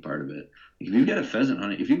pheasant hunting part of it. If you've got a pheasant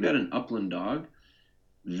hunting, if you've got an upland dog,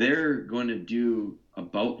 they're going to do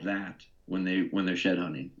about that when they're shed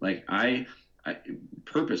hunting. Like I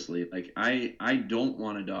purposely, like I don't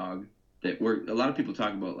want a dog that work. A lot of people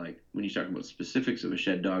talk about, like when you talk about specifics of a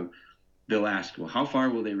shed dog, they'll ask, well, how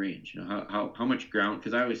far will they range? You know, how much ground?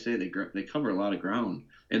 Because I always say they cover a lot of ground,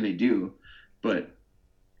 and they do, but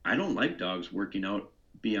I don't like dogs working out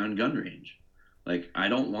beyond gun range. Like I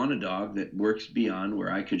don't want a dog that works beyond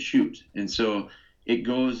where I could shoot. And so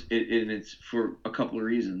and it's for a couple of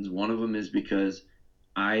reasons. One of them is because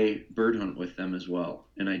I bird hunt with them as well,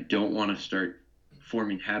 and I don't want to start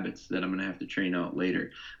forming habits that I'm going to have to train out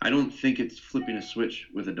later. I don't think it's flipping a switch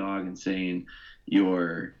with a dog and saying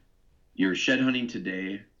you're shed hunting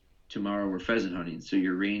today, tomorrow we're pheasant hunting, so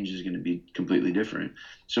your range is going to be completely different.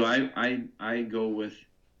 So I go with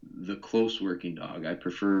the close working dog. I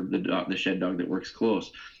prefer the shed dog that works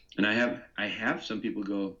close. And I have some people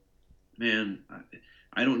go, man,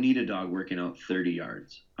 I don't need a dog working out 30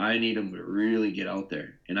 yards. I need them to really get out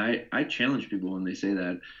there. And I challenge people when they say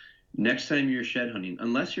that. Next time you're shed hunting,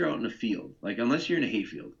 unless you're out in a field, like unless you're in a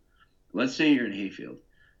hayfield, let's say you're in a hayfield,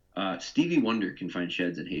 Stevie Wonder can find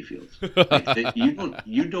sheds in hayfields. Like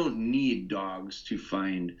you don't need dogs to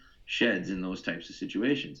find sheds in those types of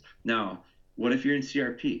situations. Now, what if you're in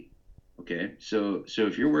CRP? Okay, so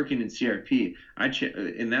if you're working in CRP,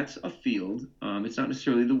 and that's a field. It's not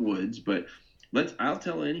necessarily the woods, but I'll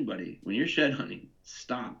tell anybody, when you're shed hunting,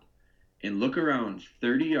 stop and look around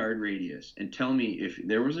 30-yard radius and tell me, if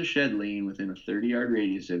there was a shed laying within a 30-yard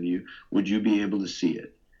radius of you, would you be able to see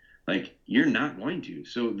it? Like, you're not going to.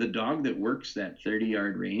 So the dog that works that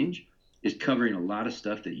 30-yard range is covering a lot of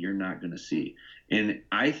stuff that you're not going to see. And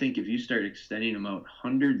I think if you start extending them out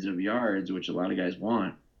hundreds of yards, which a lot of guys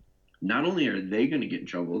want, not only are they going to get in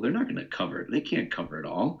trouble, they're not going to cover it. They can't cover it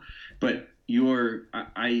all. But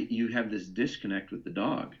you have this disconnect with the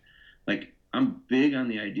dog. Like, I'm big on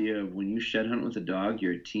the idea of when you shed hunt with a dog,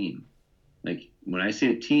 you're a team. Like, when I say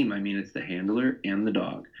a team, I mean it's the handler and the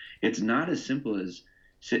dog. It's not as simple as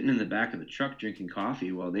sitting in the back of the truck drinking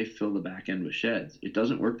coffee while they fill the back end with sheds. It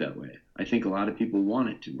doesn't work that way. I think a lot of people want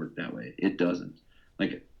it to work that way. It doesn't.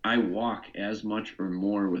 Like, I walk as much or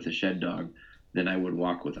more with a shed dog than I would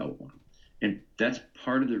walk without one. And that's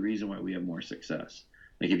part of the reason why we have more success.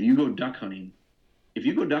 Like, if you go duck hunting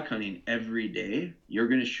every day, you're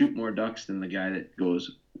going to shoot more ducks than the guy that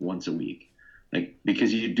goes once a week. Like,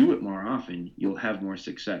 because you do it more often, you'll have more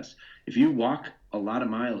success. If you walk a lot of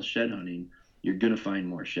miles shed hunting, you're going to find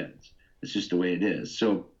more sheds. It's just the way it is.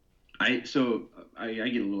 So I get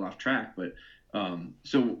a little off track, but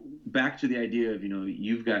so back to the idea of,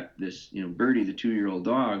 you've got this, Birdie, the 2-year-old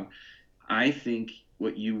dog. I think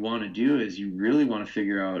what you want to do is you really want to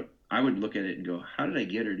figure out, I would look at it and go, how did I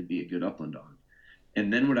get her to be a good upland dog?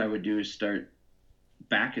 And then what I would do is start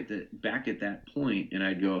back at that point, and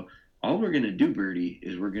I'd go, all we're going to do, Birdie,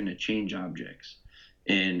 is we're going to change objects.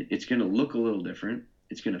 And it's going to look a little different.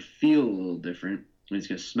 It's going to feel a little different. And it's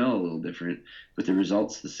going to smell a little different, but the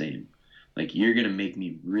result's the same. Like, you're going to make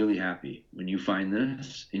me really happy when you find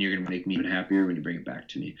this, and you're going to make me even happier when you bring it back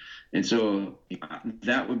to me. And so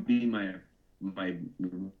that would be my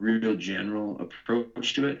real general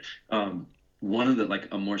approach to it. One of the, like,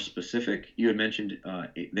 a more specific, you had mentioned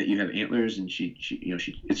that you have antlers, and she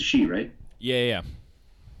it's a she, right? Yeah.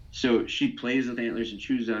 So she plays with antlers and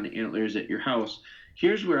chews on antlers at your house.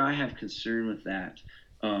 Here's where I have concern with that.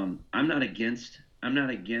 I'm not against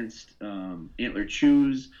antler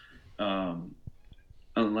chews,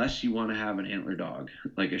 unless you want to have an antler dog,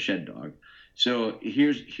 like a shed dog. So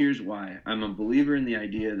here's why. I'm a believer in the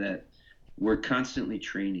idea that we're constantly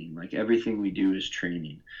training. Like, everything we do is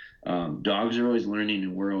training. Dogs are always learning,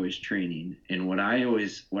 and we're always training. And what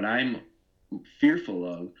I'm fearful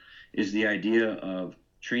of is the idea of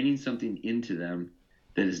training something into them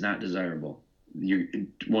that is not desirable. You're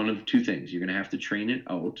one of two things. You're going to have to train it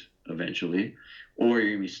out eventually, or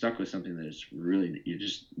you're going to be stuck with something that is really, you're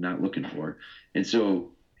just not looking for. And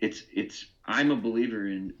so I'm a believer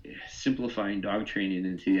in simplifying dog training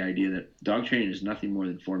into the idea that dog training is nothing more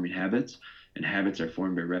than forming habits, and habits are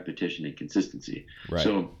formed by repetition and consistency. Right.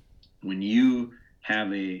 So when you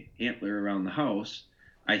have a antler around the house,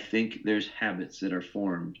 I think there's habits that are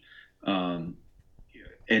formed, and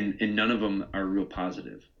none of them are real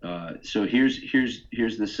positive. So here's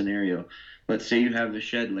the scenario. Let's say you have the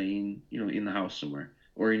shed laying, in the house somewhere,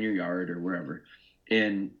 or in your yard, or wherever,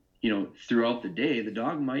 and throughout the day, the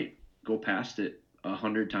dog might go past it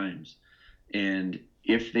 100 times, and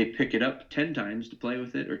If they pick it up 10 times to play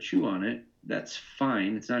with it or chew on it, that's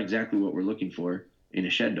fine. It's not exactly what we're looking for in a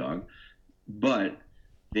shed dog, but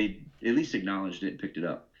they at least acknowledged it and picked it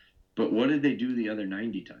up. But what did they do the other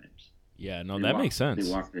 90 times? Yeah, no, that makes sense.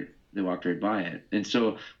 They walked right by it. And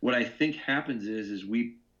so what I think happens is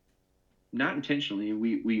we, not intentionally,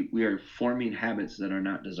 we are forming habits that are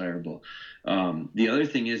not desirable. The other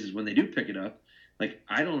thing is when they do pick it up, like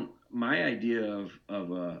my idea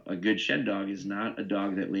of a good shed dog is not a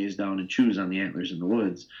dog that lays down and chews on the antlers in the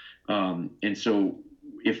woods. And so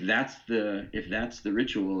if that's the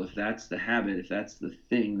ritual, if that's the habit, if that's the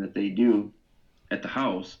thing that they do at the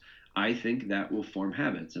house, I think that will form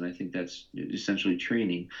habits, and I think that's essentially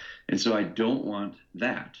training. And so I don't want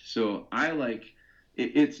that. So I like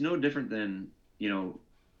it's no different than,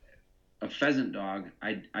 a pheasant dog.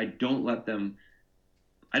 I don't let them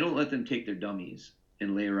take their dummies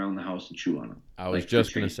and lay around the house and chew on them. I was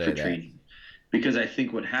just going to say that. Training. Because I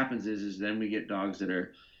think what happens is then we get dogs that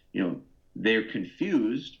are, they're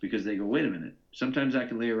confused because they go, wait a minute, sometimes I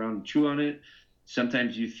can lay around and chew on it.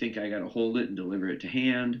 Sometimes you think I got to hold it and deliver it to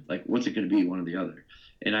hand. Like, what's it going to be, one or the other?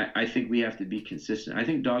 And I think we have to be consistent. I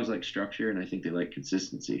think dogs like structure, and I think they like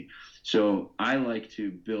consistency. So I like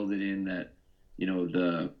to build it in that,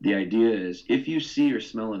 the idea is if you see or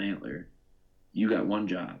smell an antler, you got one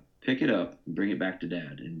job. Pick it up and bring it back to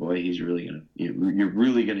dad. And boy, he's really going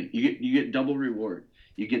to, you get double reward.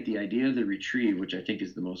 You get the idea of the retrieve, which I think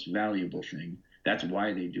is the most valuable thing. That's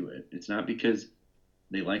why they do it. It's not because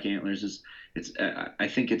they like antlers. I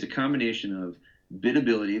think it's a combination of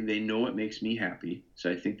biddability. They know it makes me happy,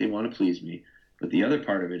 so I think they want to please me. But the other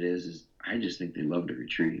part of it is I just think they love to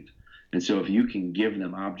retrieve. And so if you can give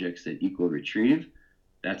them objects that equal retrieve,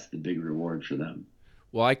 that's the big reward for them.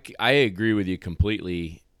 Well, I agree with you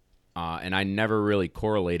completely, and I never really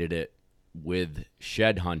correlated it with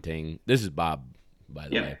shed hunting. This is Bob, by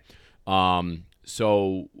the way.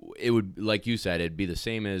 So it would, like you said, it'd be the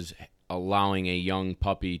same as allowing a young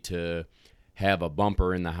puppy to have a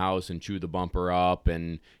bumper in the house and chew the bumper up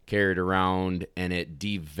and carry it around, and it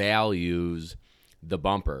devalues the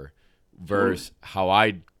bumper. Versus how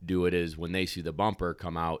I do it is when they see the bumper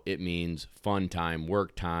come out, it means fun time,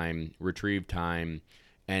 work time, retrieve time,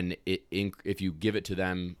 and if you give it to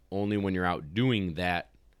them only when you're out doing that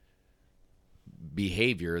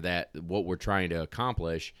behavior, that what we're trying to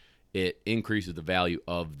accomplish, it increases the value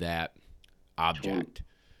of that object.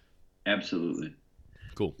 Absolutely.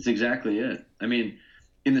 Cool. That's exactly it. I mean,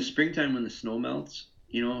 in the springtime when the snow melts,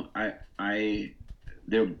 my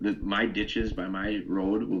ditches by my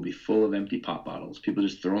road will be full of empty pop bottles. People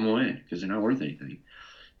just throw them away because they're not worth anything.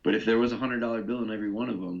 But if there was $100 bill in every one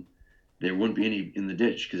of them, there wouldn't be any in the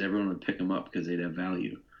ditch because everyone would pick them up because they'd have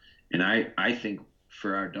value. And I think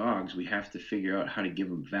for our dogs, we have to figure out how to give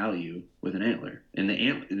them value with an antler. And the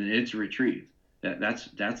antler, it's a retrieve. That's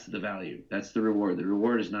the value. That's the reward. The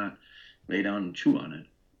reward is not lay down and chew on it.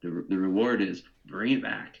 The reward is bring it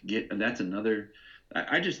back. That's another.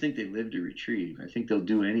 I just think they live to retrieve. I think they'll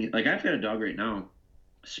do like I've got a dog right now.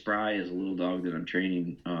 Spry is a little dog that I'm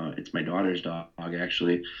training. It's my daughter's dog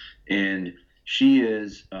actually, and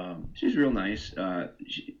she's real nice.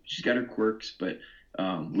 She's got her quirks, but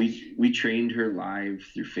we trained her live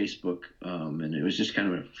through Facebook, and it was just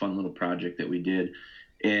kind of a fun little project that we did.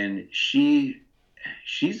 And she's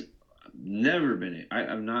never been.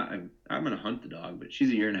 I'm gonna hunt the dog, but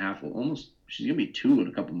she's a year and a half old. She's gonna be 2 in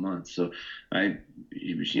a couple months. So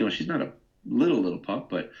she's not a little pup,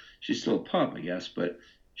 but she's still a pup, I guess. But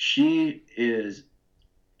she does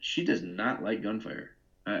not like gunfire.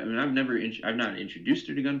 I mean, I've not introduced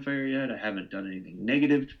her to gunfire yet. I haven't done anything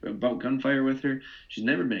negative about gunfire with her. She's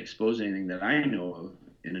never been exposed to anything that I know of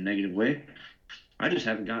in a negative way. I just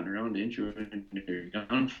haven't gotten around to introducing her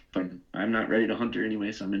gunfire. I'm not ready to hunt her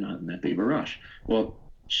anyway, so I'm not in that big of a rush. Well,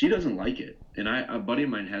 she doesn't like it. And a buddy of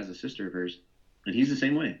mine has a sister of hers, and he's the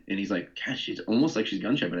same way. And he's like, gosh, she's almost like she's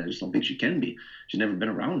gun shy, but I just don't think she can be. She's never been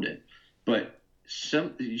around it. But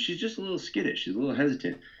she's just a little skittish. She's a little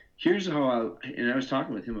hesitant. Here's how I was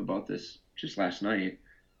talking with him about this just last night.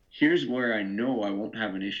 Here's where I know I won't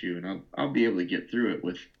have an issue, and I'll be able to get through it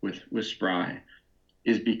with Spry,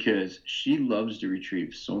 is because she loves to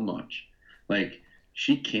retrieve so much. Like,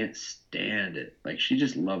 she can't stand it. Like, she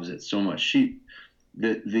just loves it so much.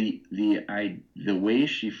 The way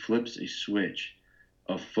she flips a switch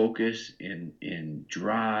of focus and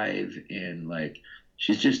drive, and like,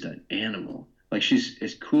 she's just an animal. Like, she's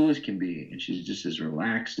as cool as can be, and she's just as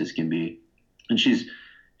relaxed as can be. And she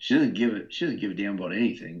doesn't give a damn about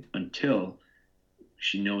anything until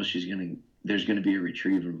she knows there's gonna be a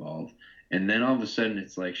retrieve involved. And then all of a sudden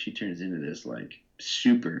it's like she turns into this like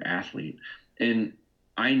super athlete. And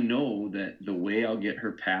I know that the way I'll get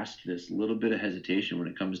her past this little bit of hesitation when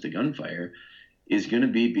it comes to gunfire is going to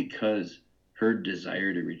be because her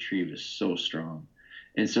desire to retrieve is so strong.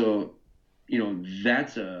 And so,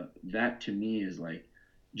 that to me is like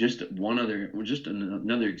just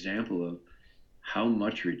another example of how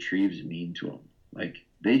much retrieves mean to them. Like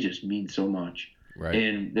they just mean so much. Right.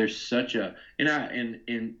 And there's such a,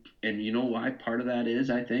 and you know why part of that is,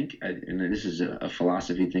 I think, and this is a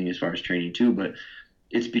philosophy thing as far as training too, but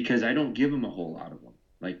it's because I don't give them a whole lot of them.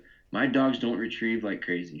 Like my dogs don't retrieve like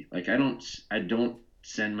crazy. Like I don't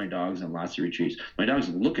send my dogs on lots of retrieves. My dogs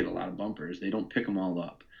look at a lot of bumpers. They don't pick them all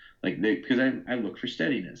up. Because I look for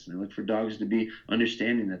steadiness and I look for dogs to be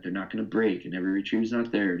understanding that they're not going to break and every retrieve's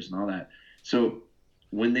not theirs and all that. So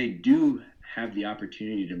when they do have the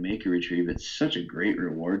opportunity to make a retrieve, it's such a great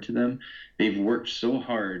reward to them. They've worked so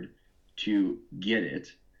hard to get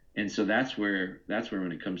it. And so that's where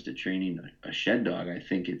when it comes to training a shed dog, I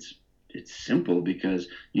think it's simple because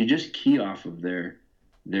you just key off of their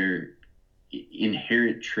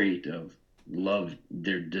inherent trait of love,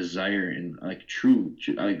 their desire, and like true.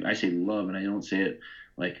 I say love, and I don't say it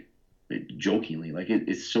like jokingly. Like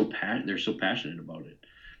it's so they're so passionate about it.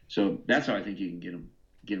 So that's how I think you can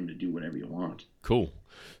get them to do whatever you want. Cool.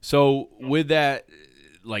 So with that,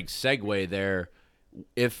 like segue there,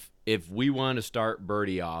 if we want to start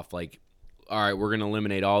Birdie off, like, all right, we're going to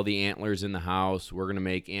eliminate all the antlers in the house. We're going to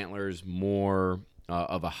make antlers more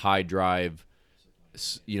of a high drive,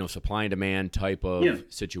 supply and demand type of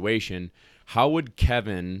situation. How would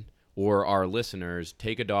Kevin or our listeners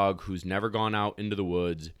take a dog who's never gone out into the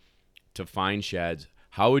woods to find sheds?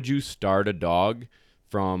 How would you start a dog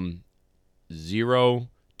from zero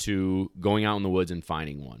to going out in the woods and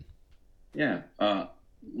finding one? Yeah.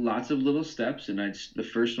 Lots of little steps, and the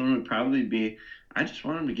first one would probably be I just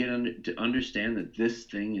want them to understand that this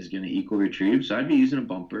thing is going to equal retrieve. So I'd be using a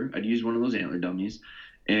bumper. I'd use one of those antler dummies,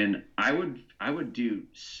 and I would do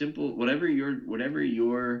simple whatever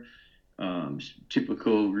your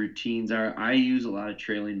typical routines are. I use a lot of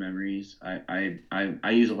trailing memories.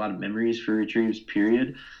 I use a lot of memories for retrieves.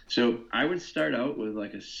 Period. So I would start out with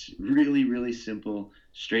like a really really simple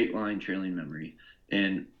straight line trailing memory,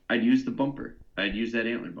 and I'd use the bumper. I'd use that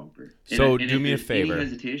antler bumper. So do me a favor. Any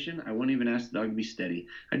hesitation, I wouldn't even ask the dog to be steady.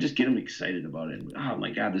 I'd just get him excited about it. Oh my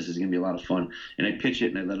God, this is gonna be a lot of fun. And I'd pitch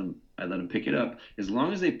it and I'd let him pick it up. As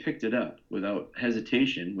long as they picked it up without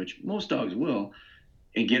hesitation, which most dogs will,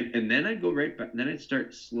 and then I'd go right back. Then I'd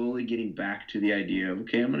start slowly getting back to the idea of,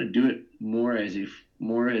 okay, I'm gonna do it more as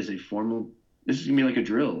a formal. This is gonna be like a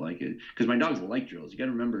drill, because my dogs like drills. You got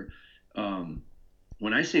to remember.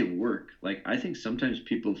 When I say work, like I think sometimes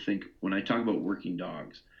people think when I talk about working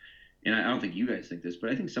dogs, and I don't think you guys think this, but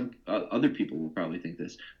I think some other people will probably think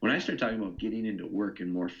this. When I start talking about getting into work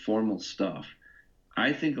and more formal stuff,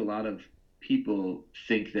 I think a lot of people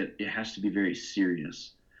think that it has to be very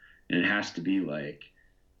serious, and it has to be like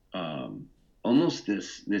almost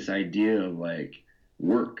this idea of like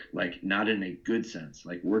work, like not in a good sense,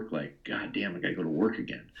 like work like God damn, I gotta go to work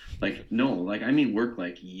again. Like no, like I mean work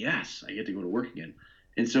like yes, I get to go to work again.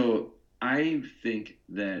 And so I think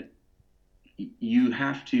that you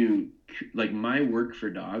have to, like, my work for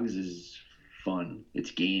dogs is fun.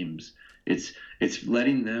 It's games. It's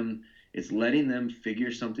letting them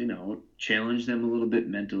figure something out, challenge them a little bit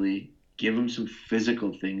mentally, give them some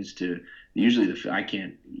physical things to. Usually I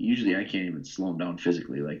can't even slow them down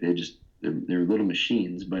physically. Like they're little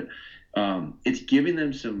machines, but it's giving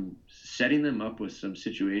them setting them up with some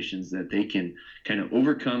situations that they can kind of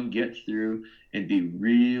overcome, get through, and be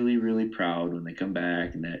really, really proud when they come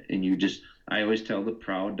back. I always tell the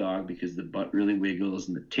proud dog because the butt really wiggles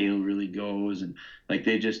and the tail really goes, and like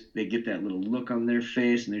they get that little look on their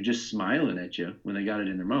face and they're just smiling at you when they got it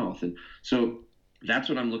in their mouth. And so that's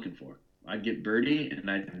what I'm looking for. I'd get Birdie and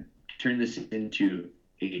I'd turn this into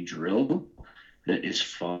a drill that is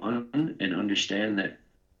fun and understand that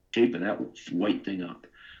shaping that white thing up.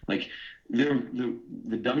 Like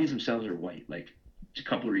the dummies themselves are white. Like it's a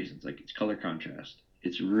couple of reasons. Like it's color contrast.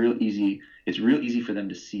 It's real easy. It's real easy for them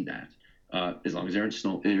to see that. As long as there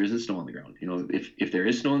isn't snow on the ground. If there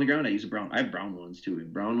is snow on the ground, I use a brown. I have brown ones too. We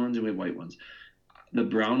have brown ones and we have white ones. The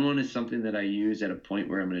brown one is something that I use at a point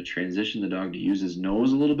where I'm going to transition the dog to use his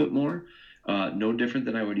nose a little bit more. No different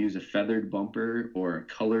than I would use a feathered bumper or a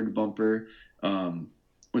colored bumper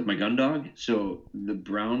with my gun dog. So the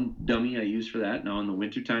brown dummy I use for that. Now in the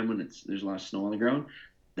wintertime when there's a lot of snow on the ground,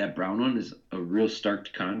 that brown one is a real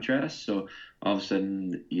stark contrast. So all of a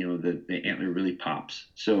sudden, the antler really pops.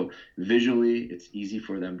 So visually, it's easy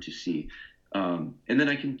for them to see. And then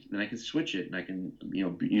I can switch it, and I can,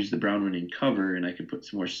 use the brown one in cover, and I can put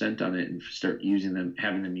some more scent on it and start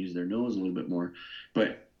having them use their nose a little bit more.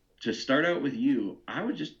 But to start out with you, I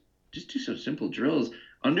would just do some simple drills.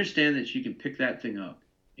 Understand that you can pick that thing up,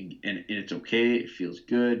 and it's okay. It feels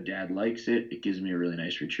good. Dad likes it. It gives me a really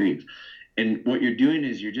nice retrieve. And what you're doing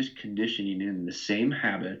is you're just conditioning in the same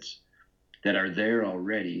habits that are there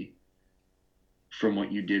already from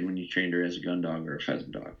what you did when you trained her as a gun dog or a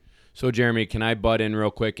pheasant dog. So, Jeremy, can I butt in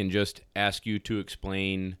real quick and just ask you to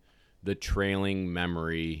explain the trailing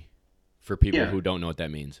memory for people who don't know what that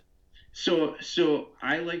means? So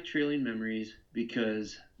I like trailing memories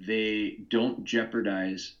because they don't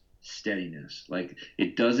jeopardize steadiness. Like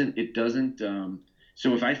it doesn't.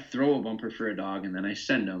 So if I throw a bumper for a dog and then I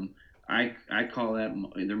send them, I call that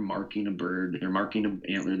they're marking a bird, they're marking an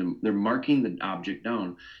antler, they're marking the object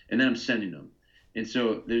down, and then I'm sending them. And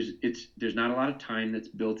so there's not a lot of time that's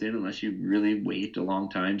built in unless you really wait a long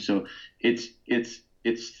time. So it's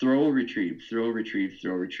throw, retrieve, throw, retrieve,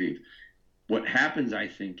 throw, retrieve. What happens, I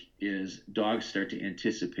think, is dogs start to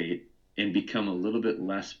anticipate and become a little bit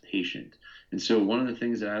less patient. And so one of the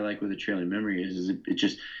things that I like with a trailing memory is it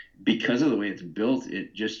just, because of the way it's built,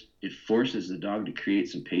 it forces the dog to create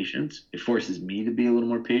some patience. It forces me to be a little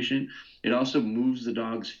more patient. It also moves the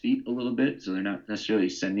dog's feet a little bit, so they're not necessarily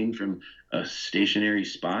sending from a stationary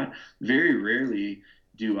spot. Very rarely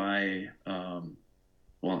do I,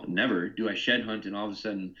 never do I shed hunt and all of a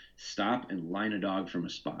sudden stop and line a dog from a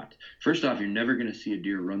spot. First off, you're never going to see a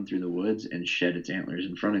deer run through the woods and shed its antlers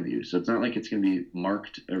in front of you. So it's not like it's going to be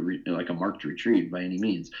marked, like a marked retrieve by any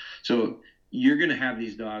means. So you're going to have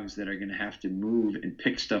these dogs that are going to have to move and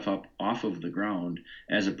pick stuff up off of the ground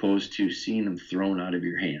as opposed to seeing them thrown out of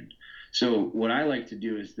your hand. So what I like to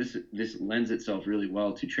do is this lends itself really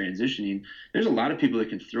well to transitioning. There's a lot of people that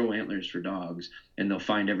can throw antlers for dogs and they'll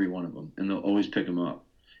find every one of them and they'll always pick them up.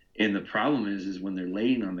 And the problem is when they're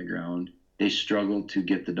laying on the ground, they struggle to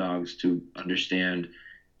get the dogs to understand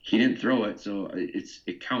he didn't throw it, so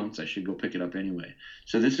it counts. I should go pick it up anyway.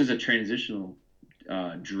 So this is a transitional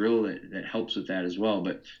drill that helps with that as well.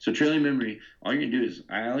 But so trailing memory, all you're gonna do is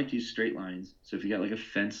I like to use straight lines. So if you got like a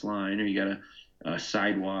fence line or you got a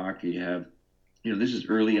sidewalk, or you have, this is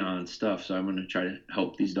early on stuff. So I'm gonna try to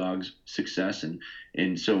help these dogs success,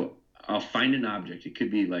 and so I'll find an object. It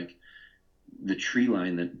could be like the tree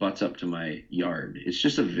line that butts up to my yard. It's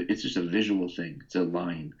just a visual thing. It's a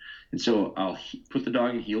line. And so I'll put the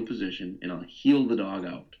dog in heel position and I'll heel the dog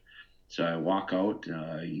out. So I walk out,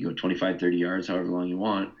 you go 25, 30 yards, however long you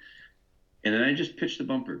want. And then I just pitch the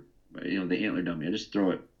bumper, the antler dummy. I just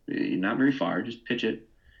throw it not very far, just pitch it.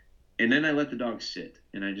 And then I let the dog sit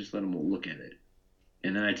and I just let him look at it.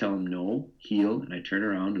 And then I tell him no, heel, and I turn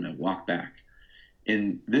around and I walk back.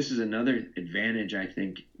 And this is another advantage, I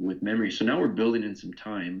think, with memory. So now we're building in some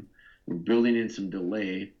time. We're building in some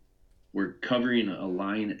delay. We're covering a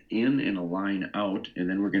line in and a line out, and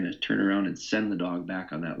then we're going to turn around and send the dog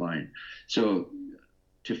back on that line. So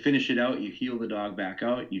to finish it out, you heel the dog back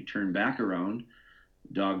out, you turn back around.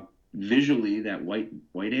 Dog, visually, that white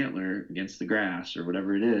antler against the grass or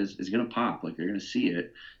whatever it is going to pop. Like they're going to see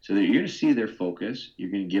it. So that you're going to see their focus.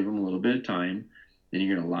 You're going to give them a little bit of time. Then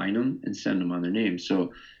you're going to line them and send them on their name.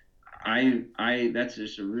 So that's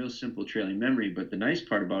just a real simple trailing memory. But the nice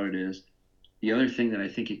part about it is the other thing that I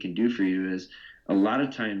think it can do for you is a lot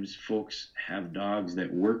of times folks have dogs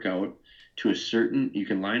that work out to a certain, you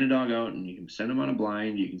can line a dog out and you can send them on a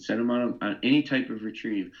blind, you can send them on any type of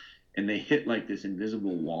retrieve, and they hit like this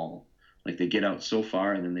invisible wall. Like they get out so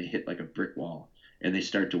far and then they hit like a brick wall and they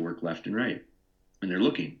start to work left and right and they're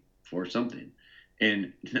looking for something.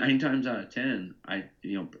 And 9 times out of 10,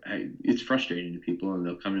 it's frustrating to people, and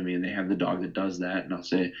they'll come to me and they have the dog that does that, and I'll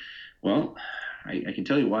say, well, I can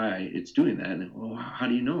tell you why it's doing that. And well, how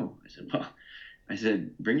do you know? I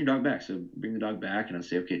said, bring your dog back. So bring the dog back, and I'll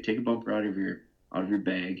say, okay, take a bumper out of your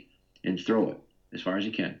bag and throw it as far as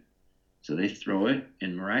you can. So they throw it,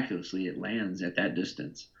 and miraculously it lands at that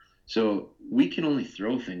distance. So we can only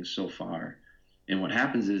throw things so far. And what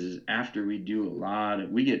happens is after we do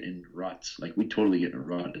we get in ruts. Like we totally get in a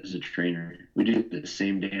rut as a trainer. We do the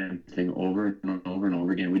same damn thing over and over and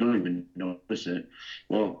over again. We don't even notice it.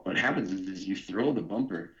 Well, what happens is you throw the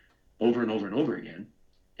bumper over and over and over again,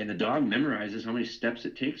 and the dog memorizes how many steps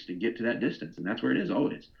it takes to get to that distance. And that's where it is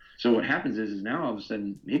always. So what happens is now all of a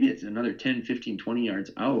sudden, maybe it's another 10, 15, 20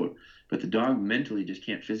 yards out, but the dog mentally just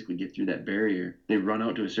can't physically get through that barrier. They run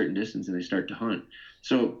out to a certain distance and they start to hunt.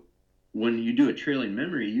 So when you do a trailing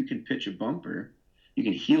memory, you can pitch a bumper, you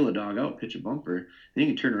can heel a dog out, pitch a bumper, then you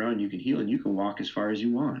can turn around, you can heel, and you can walk as far as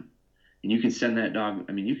you want. And you can send that dog,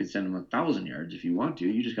 I mean, you can send them 1,000 yards if you want to.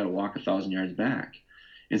 You just got to walk 1,000 yards back.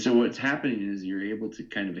 And so what's happening is you're able to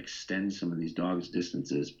kind of extend some of these dogs'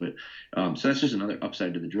 distances. But so that's just another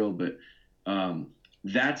upside to the drill. But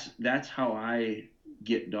that's how I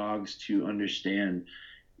get dogs to understand,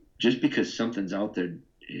 just because something's out there,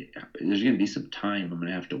 there's going to be some time I'm going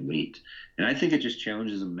to have to wait. And I think it just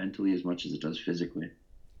challenges them mentally as much as it does physically.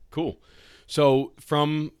 Cool. So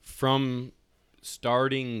from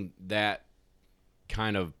starting that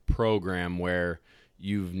kind of program where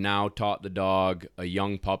you've now taught the dog, a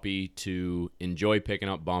young puppy, to enjoy picking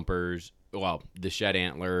up bumpers, well, the shed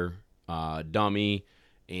antler dummy,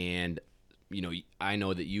 and I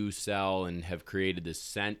know that you sell and have created this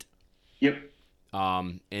scent. Yep.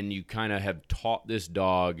 And you kind of have taught this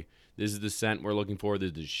dog, this is the scent we're looking for, this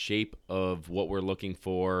is the shape of what we're looking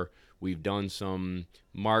for. We've done some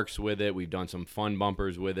marks with it. We've done some fun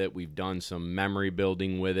bumpers with it. We've done some memory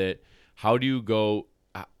building with it. How do you go,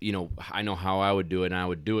 I know how I would do it, and I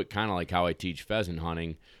would do it kind of like how I teach pheasant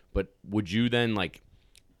hunting, but would you then like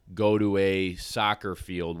go to a soccer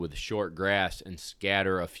field with short grass and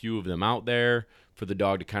scatter a few of them out there for the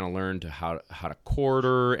dog to kind of learn how to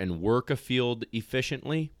quarter and work a field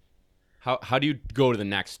efficiently? How do you go to the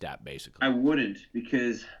next step, basically? I wouldn't,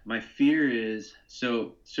 because my fear is,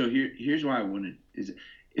 here's why I wouldn't, is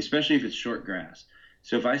especially if it's short grass.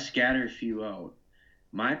 So if I scatter a few out,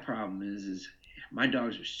 my problem is my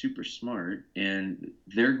dogs are super smart, and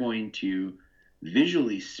they're going to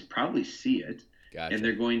visually probably see it. Gotcha. And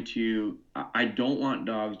they're going to, I don't want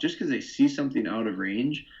dogs, just because they see something out of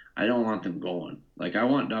range, I don't want them going. Like, I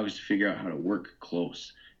want dogs to figure out how to work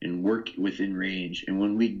close and work within range. And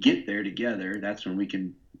when we get there together, that's when we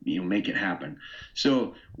can, make it happen.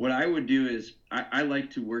 So what I would do is I like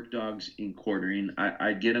to work dogs in quartering.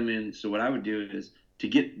 I get them in. So what I would do is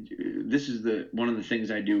this is one of the things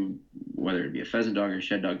I do, whether it be a pheasant dog or a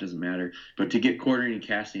shed dog, doesn't matter. But to get quartering and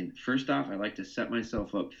casting, first off, I like to set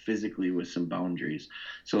myself up physically with some boundaries.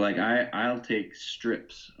 So like I'll take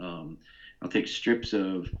strips. I'll take strips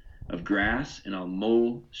of grass, and I'll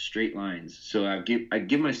mow straight lines. So I might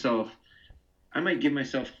give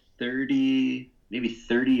myself 30, maybe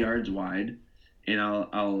 30 yards wide, and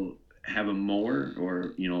I'll have a mower,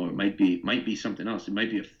 or it might be something else. It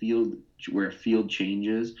might be a field where a field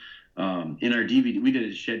changes. In our DVD, we did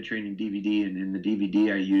a shed training DVD, and in the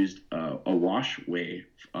DVD I used a washway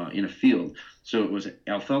in a field. So it was an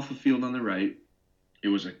alfalfa field on the right. It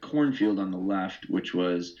was a cornfield on the left, which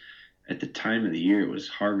was, at the time of the year, it was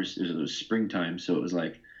harvest. It was springtime, so it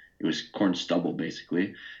was corn stubble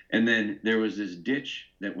basically. And then there was this ditch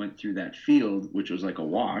that went through that field, which was like a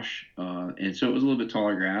wash, and so it was a little bit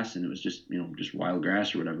taller grass, and it was just just wild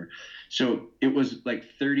grass or whatever. So it was like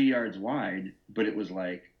 30 yards wide, but it was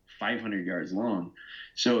like 500 yards long.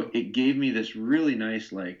 So it gave me this really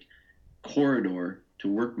nice like corridor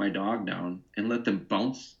to work my dog down and let them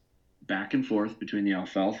bounce back and forth between the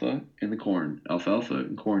alfalfa and the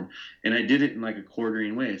corn, and I did it in like a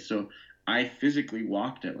quartering way. So I physically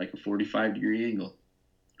walked at like a 45-degree angle,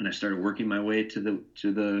 and I started working my way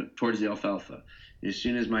towards the alfalfa. As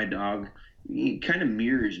soon as my dog, he kind of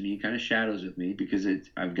mirrors me, kind of shadows with me, because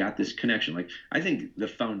I've got this connection. Like, I think the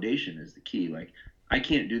foundation is the key. Like, I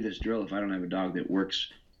can't do this drill if I don't have a dog that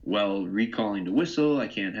works well recalling to whistle. I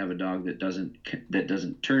can't have a dog that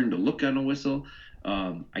doesn't turn to look on a whistle.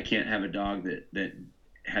 I can't have a dog that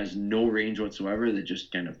has no range whatsoever, that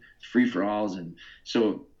just kind of free for alls. And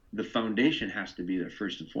so the foundation has to be there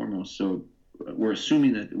first and foremost. So we're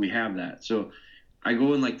assuming that we have that. So I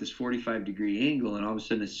go in like this 45-degree angle, and all of a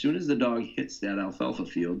sudden, as soon as the dog hits that alfalfa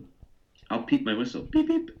field, I'll peep my whistle, beep,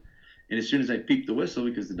 beep. And as soon as I peep the whistle,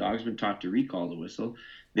 because the dog's been taught to recall the whistle,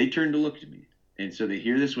 they turn to look to me. And so they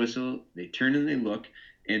hear this whistle, they turn and they look.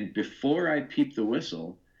 And before I peep the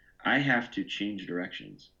whistle, I have to change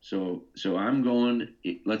directions. So I'm going,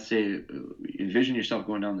 let's say, envision yourself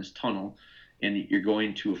going down this tunnel, and you're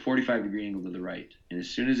going to a 45-degree angle to the right. And as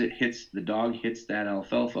soon as the dog hits that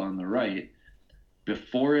alfalfa on the right,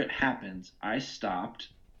 before it happens, I stopped,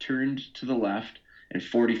 turned to the left, and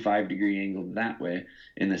 45-degree angle that way.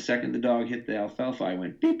 And the second the dog hit the alfalfa, I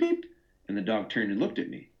went beep, beep, and the dog turned and looked at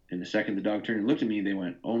me. And the second the dog turned and looked at me, they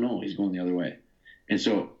went, oh no, he's going the other way. And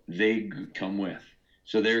so they come with.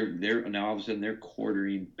 So they're now all of a sudden they're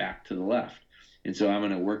quartering back to the left. And so I'm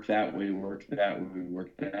going to work that way,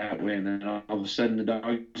 and then all of a sudden the dog's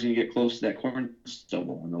going to get close to that corn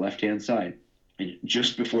stubble on the left-hand side. And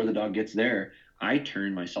just before the dog gets there, I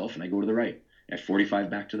turn myself and I go to the right, at 45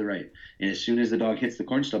 back to the right. And as soon as the dog hits the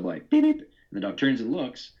corn stubble, like beep, beep, and the dog turns and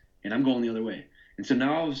looks, and I'm going the other way. And so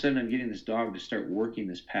now all of a sudden I'm getting this dog to start working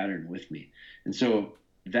this pattern with me. And so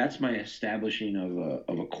that's my establishing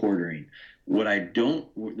of a quartering.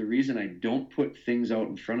 The reason I don't put things out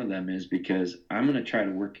in front of them is because I'm going to try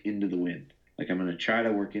to work into the wind. Like I'm going to try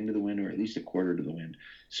to work into the wind or at least a quarter to the wind.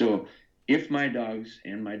 So if my dogs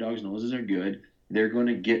and my dogs' noses are good, they're going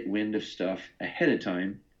to get wind of stuff ahead of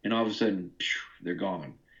time, and all of a sudden, they're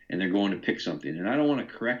gone, and they're going to pick something. And I don't want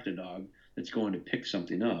to correct a dog that's going to pick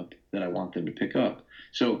something up that I want them to pick up.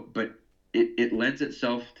 So, but it lends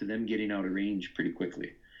itself to them getting out of range pretty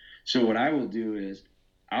quickly. So what I will do is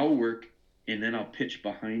I'll work and then I'll pitch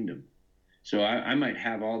behind them. So I might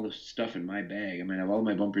have all the stuff in my bag. I might have all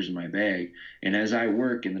my bumpers in my bag. And as I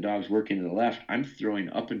work and the dogs work into the left, I'm throwing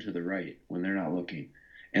up and to the right when they're not looking.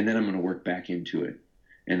 And then I'm going to work back into it.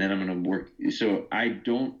 And then I'm going to work. So I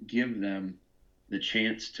don't give them the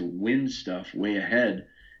chance to win stuff way ahead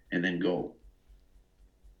and then go.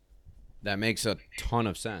 That makes a ton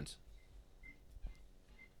of sense.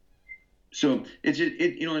 So it's just,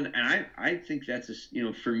 and I think that's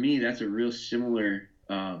for me, that's a real similar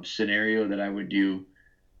scenario that I would do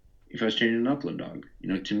if I was training an upland dog.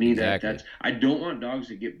 To me, Exactly. that's I don't want dogs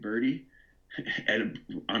to get birdie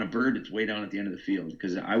on a bird that's way down at the end of the field,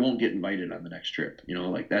 because I won't get invited on the next trip.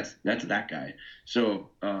 Like that's that guy.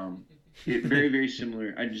 So very, very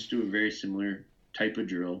similar. I just do a very similar type of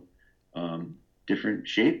drill, different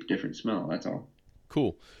shape, different smell. That's all.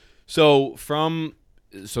 Cool. So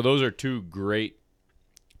those are two great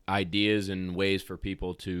ideas and ways for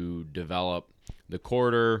people to develop the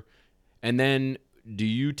quarter. And then do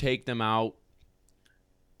you take them out,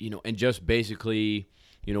 and just basically,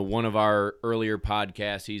 one of our earlier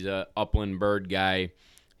podcasts, he's a upland bird guy.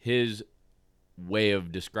 His way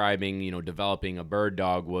of describing, developing a bird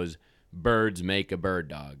dog was birds make a bird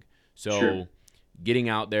dog. So Sure. Getting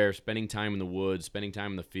out there, spending time in the woods, spending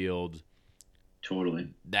time in the fields,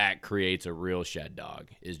 Totally. that creates a real shed dog.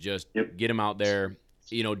 Is just Yep. get them out there.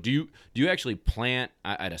 Do you actually plant?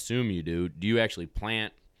 I'd assume you do. Do you actually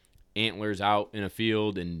plant antlers out in a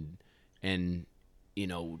field and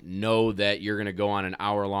know that you're going to go on an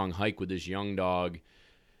hour-long hike with this young dog,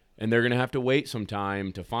 and they're going to have to wait some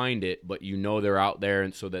time to find it, but they're out there,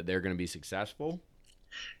 and so that they're going to be successful?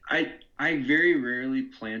 I very rarely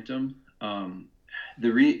plant them.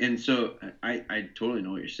 And so I totally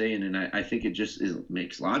know what you're saying, and I think it just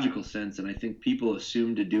makes logical sense, and I think people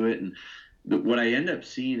assume to do it, and what I end up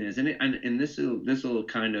seeing is, and this will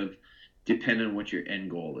kind of depend on what your end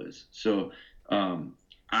goal is. So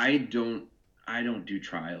I don't do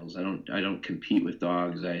trials. I don't compete with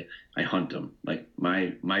dogs. I hunt them. Like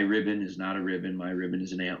my ribbon is not a ribbon. My ribbon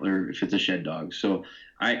is an antler if it's a shed dog. So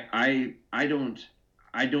I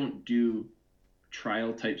don't do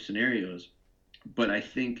trial type scenarios, but I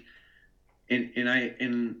think and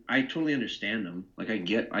I totally understand them. Like I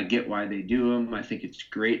get why they do them. I think it's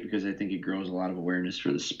great because I think it grows a lot of awareness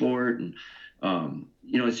for the sport, and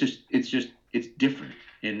it's different.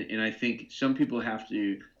 And I think some people have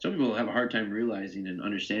a hard time realizing and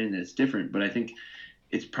understanding that it's different, but I think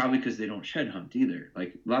it's probably because they don't shed hunt either.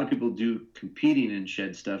 Like a lot of people do competing in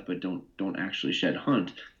shed stuff, but don't actually shed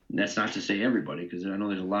hunt. And that's not to say everybody, because I know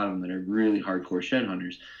there's a lot of them that are really hardcore shed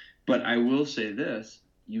hunters. But I will say this: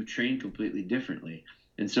 you train completely differently.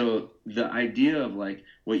 And so the idea of like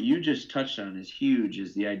what you just touched on is huge.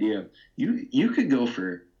 Is the idea of you could go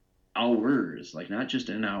for hours, like not just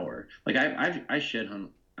an hour. Like I shed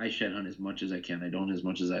hunt. I shed hunt as much as I can. I don't as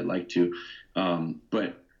much as I'd like to,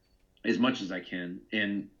 but as much as I can.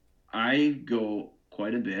 And I go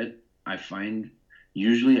quite a bit.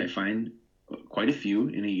 Usually I find quite a few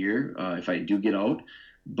in a year if I do get out.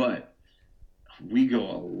 But we go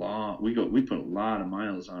a lot. We put a lot of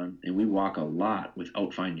miles on, and we walk a lot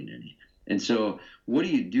without finding any. And so, what do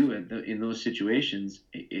you do in those situations?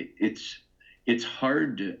 It's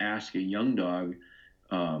hard to ask a young dog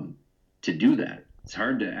to do that. It's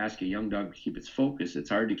hard to ask a young dog to keep its focus. It's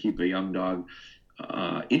hard to keep a young dog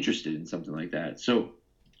interested in something like that. So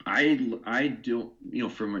I don't,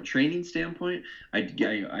 from a training standpoint, I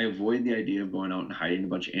avoid the idea of going out and hiding a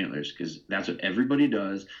bunch of antlers, because that's what everybody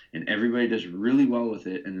does, and everybody does really well with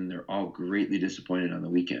it, and then they're all greatly disappointed on the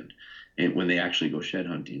weekend and when they actually go shed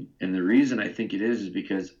hunting. And the reason I think it is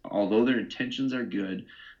because although their intentions are good,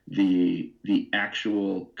 the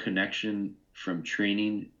actual connection from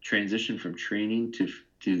transition from training to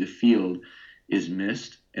the field is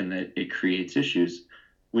missed, and that it creates issues.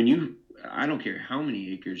 I don't care how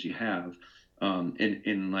many acres you have,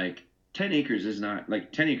 and like 10 acres is not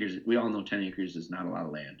like 10 acres. We all know 10 acres is not a lot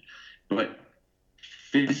of land, but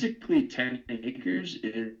physically 10 acres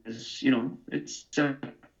is, it's a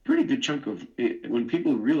pretty good chunk of it. When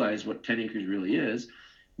people realize what 10 acres really is,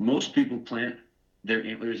 most people plant their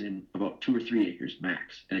antlers in about 2 or 3 acres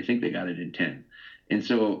max, and I think they got it in 10. And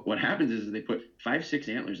so what happens is they put 5, 6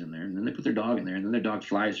 antlers in there, and then they put their dog in there, and then their dog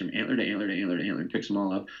flies from antler to antler to antler to antler and picks them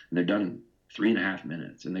all up, and they're done in 3.5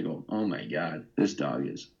 minutes. And they go, "Oh my God, this dog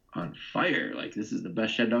is on fire! Like, this is the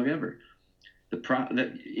best shed dog ever."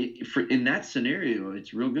 In that scenario,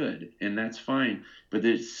 it's real good, and that's fine. But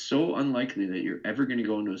it's so unlikely that you're ever going to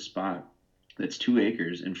go into a spot that's 2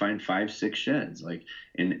 acres and find 5, 6 sheds. Like,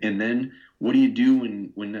 and then what do you do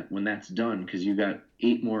when that's done? Because you got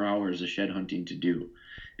 8 more hours of shed hunting to do.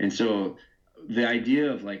 And so the idea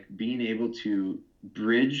of like being able to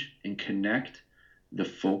bridge and connect the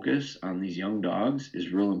focus on these young dogs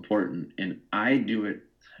is real important. And I do it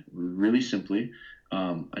really simply.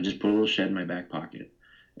 I just put a little shed in my back pocket.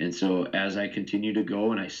 And so as I continue to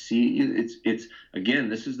go and I see it's again,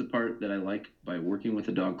 this is the part that I like by working with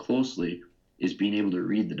a dog closely, is being able to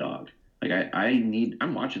read the dog. Like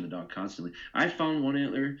I'm watching the dog constantly. I found one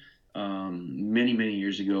antler many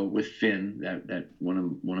years ago with Finn, that one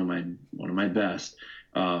of my best.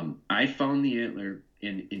 I found the antler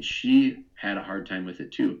and she had a hard time with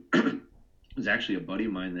it too. It was actually a buddy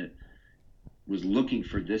of mine that was looking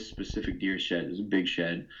for this specific deer shed. It was a big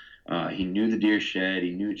shed. He knew the deer shed.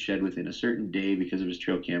 He knew it shed within a certain day because of his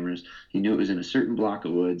trail cameras. He knew it was in a certain block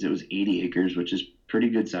of woods. It was 80 acres, which is pretty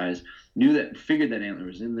good size. Figured that antler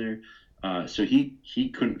was in there. So he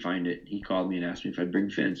couldn't find it. He called me and asked me if I'd bring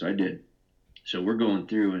Finn. So I did. So we're going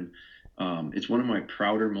through, and it's one of my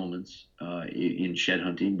prouder moments in shed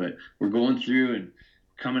hunting. But we're going through and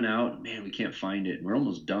coming out. Man, we can't find it. And we're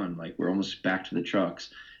almost done. Like, we're almost back to the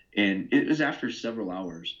trucks. And it was after several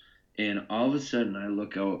hours, and all of a sudden I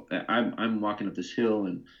look out. I'm walking up this hill,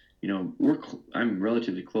 and I'm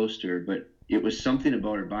relatively close to her, but it was something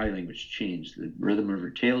about her body language changed. The rhythm of her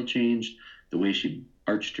tail changed, the way she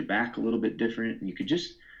arched her back a little bit different, and you could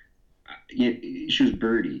just she was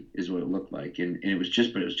birdie is what it looked like, and it was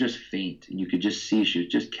just faint, and you could just see she was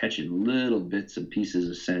just catching little bits and pieces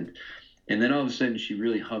of scent. And then all of a sudden she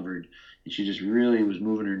really hovered, and she just really was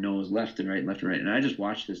moving her nose left and right and left and right. And I just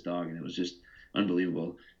watched this dog, and it was just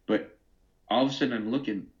unbelievable. But all of a sudden I'm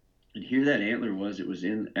looking, and here that antler was. It was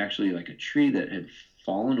in actually like a tree that had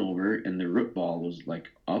fallen over, and the root ball was like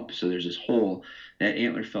up. So there's this hole. That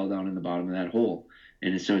antler fell down in the bottom of that hole.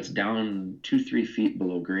 And so it's down 2-3 feet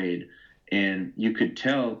below grade. And you could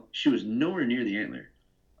tell she was nowhere near the antler.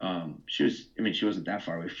 She wasn't that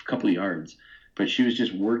far away, a couple of yards, but she was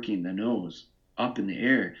just working the nose up in the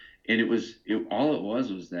air. And all it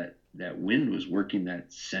was that wind was working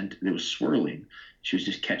that scent. It was swirling. She was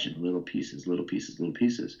just catching little pieces.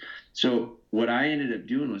 So what I ended up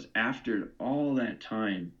doing was, after all that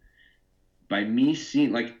time, by me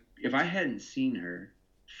seeing, like, if I hadn't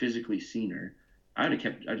physically seen her, I'd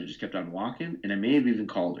have just kept on walking, and I may have even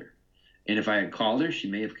called her. And if I had called her, she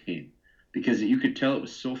may have came, because you could tell it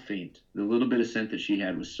was so faint. The little bit of scent that she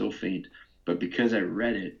had was so faint, but because I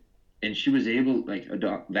read it, and she was able, like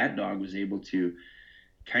that dog was able to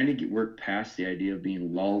kind of work past the idea of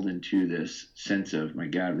being lulled into this sense of, my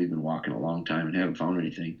God, we've been walking a long time and haven't found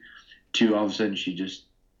anything, to all of a sudden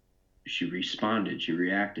she responded, she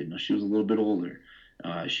reacted. Now, she was a little bit older.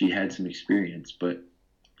 She had some experience, but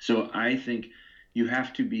so I think you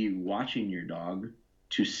have to be watching your dog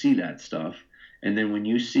to see that stuff. And then when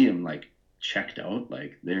you see them like checked out,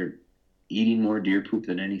 like they're eating more deer poop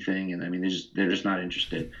than anything, and I mean they're just not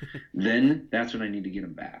interested, then that's when I need to get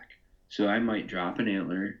them back. So I might drop an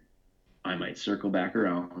antler, I might circle back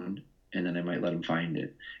around, and then I might let them find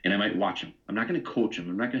it, and I might watch them. I'm not going to coach them.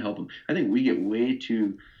 I'm not going to help them. I think we get way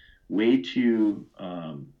too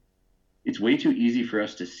it's way too easy for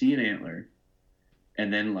us to see an antler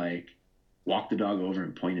and then like walk the dog over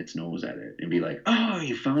and point its nose at it and be like, "Oh,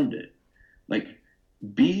 you found it." Like,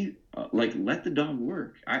 let the dog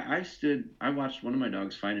work. I watched one of my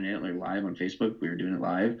dogs find an antler live on Facebook. We were doing it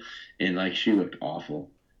live, and like, she looked awful.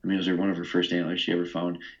 I mean, it was one of her first antlers she ever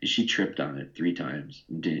found, and she tripped on it 3 times.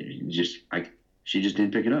 She just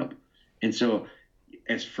didn't pick it up. And so,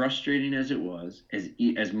 as frustrating as it was,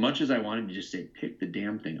 as much as I wanted to just say, pick the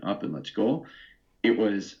damn thing up and let's go,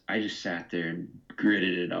 I just sat there and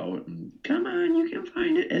gritted it out and, come on, you can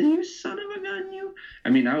find it, and you son of a gun, you. I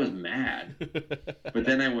mean, I was mad. But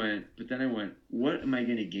then I went, what am I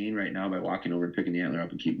going to gain right now by walking over and picking the antler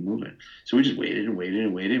up and keep moving? So we just waited and waited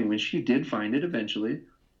and waited. And when she did find it eventually,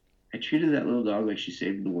 I treated that little dog like she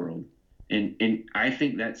saved the world. And I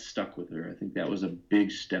think that stuck with her. I think that was a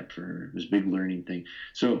big step for her. It was a big learning thing.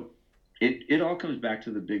 So it all comes back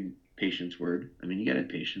to the big patience word. I mean, you got to have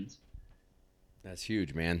patience. That's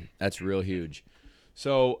huge, man. That's real huge.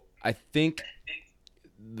 So I think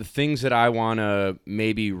the things that I want to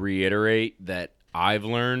maybe reiterate that I've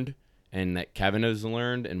learned and that Kevin has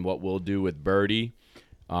learned and what we'll do with Birdie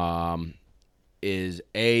is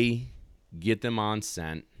A, get them on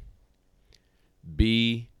scent,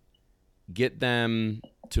 B, get them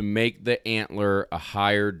to make the antler a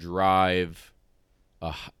higher drive,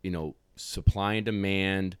 supply and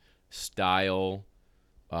demand style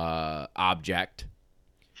object,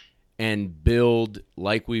 and build,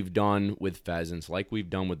 like we've done with pheasants, like we've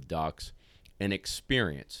done with ducks, an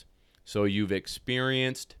experience. So you've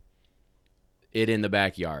experienced it in the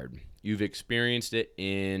backyard. You've experienced it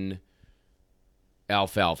in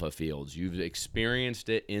alfalfa fields. You've experienced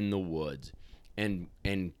it in the woods. And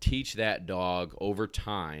teach that dog over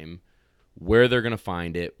time where they're going to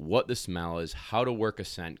find it, what the smell is, how to work a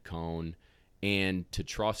scent cone, and to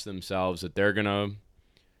trust themselves that they're going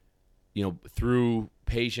to, through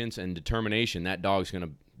patience and determination, that dog's going to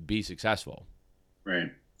be successful.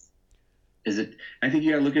 Right. I think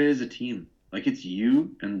you got to look at it as a team. Like, it's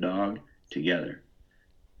you and the dog together,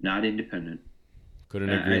 not independent. Couldn't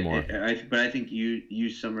agree more. But I think you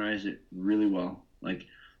summarize it really well. Like,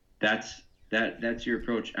 that's your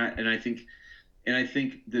approach. And I think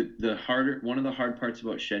one of the hard parts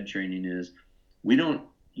about shed training is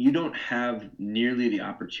you don't have nearly the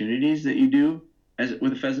opportunities that you do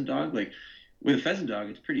with a pheasant dog. Like, with a pheasant dog,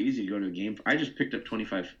 it's pretty easy to go to a game. I just picked up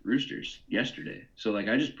 25 roosters yesterday. So, like,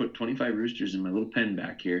 I just put 25 roosters in my little pen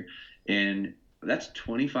back here, and that's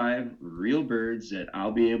 25 real birds that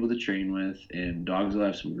I'll be able to train with, and dogs will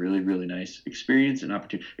have some really, really nice experience and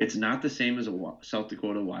opportunity. It's not the same as a South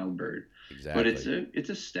Dakota wild bird. Exactly. But it's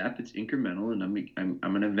a step. It's incremental, and I'm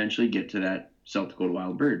going to eventually get to that South Dakota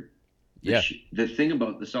wild bird. Yeah. The thing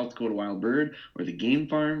about the South Dakota wild bird or the game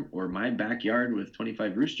farm or my backyard with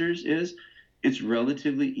 25 roosters is it's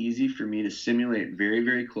relatively easy for me to simulate very,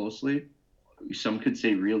 very closely. Some could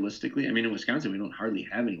say realistically. I mean, in Wisconsin, we don't hardly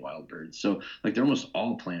have any wild birds. So, like, they're almost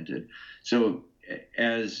all planted. So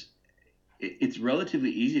it's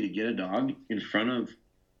relatively easy to get a dog in front of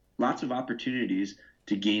lots of opportunities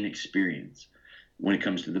to gain experience when it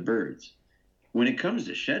comes to the birds. When it comes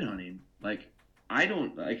to shed hunting,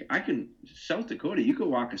 South Dakota, you could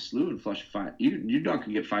walk a slough and flush your dog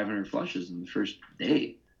could get 500 flushes in the first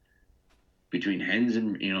day between hens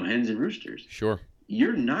and roosters. Sure.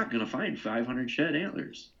 You're not going to find 500 shed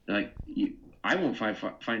antlers. I won't find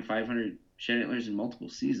 500 shed antlers in multiple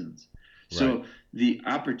seasons. Right. So the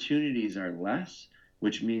opportunities are less,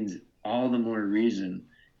 which means all the more reason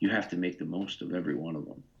you have to make the most of every one of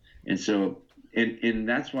them. And so, and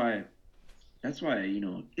that's why,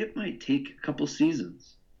 it might take a couple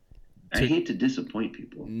seasons. I hate to disappoint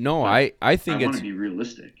people. No, I think I want to be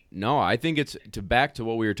realistic. No, I think it's back to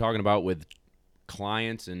what we were talking about with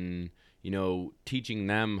clients and, teaching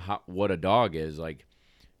them what a dog is. Like,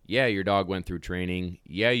 yeah, your dog went through training.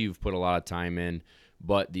 Yeah, you've put a lot of time in,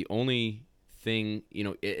 but the only thing,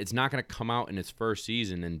 it's not going to come out in its first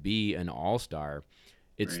season and be an all-star.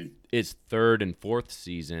 Its third and fourth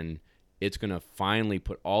season, it's going to finally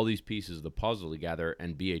put all these pieces of the puzzle together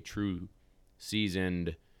and be a true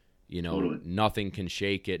seasoned, totally. Nothing can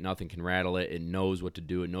shake it, nothing can rattle it. It knows what to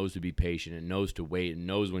do. It knows to be patient. It knows to wait. It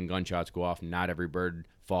knows when gunshots go off. Not every bird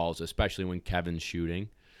falls, especially when Kevin's shooting.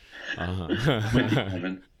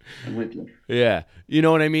 I'm with you. Yeah, you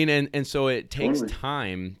know what I mean? And so it takes Totally.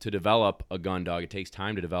 time to develop a gun dog. It takes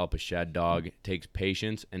time to develop a shed dog. It takes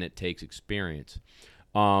patience, and it takes experience.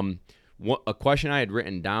 A question I had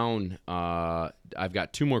written down, I've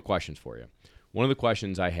got two more questions for you. One of the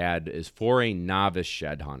questions I had is for a novice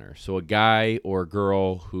shed hunter. So a guy or a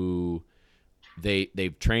girl who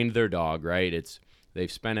they've trained their dog, right?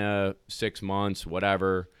 They've spent 6 months,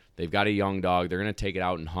 whatever. They've got a young dog. They're going to take it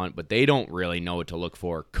out and hunt, but they don't really know what to look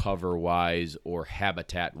for cover-wise or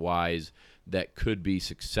habitat-wise that could be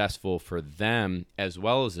successful for them as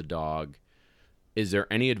well as the dog. Is there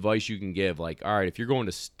any advice you can give? Like, all right, if you're going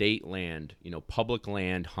to state land, public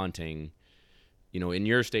land hunting, in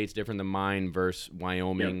your state's different than mine versus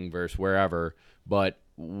Wyoming versus wherever, but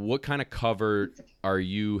what kind of cover are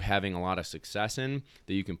you having a lot of success in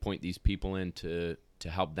that you can point these people in to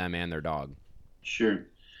help them and their dog? Sure.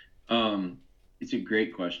 It's a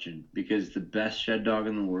great question because the best shed dog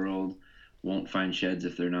in the world won't find sheds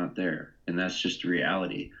if they're not there. And that's just a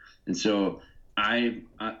reality. And so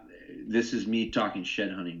this is me talking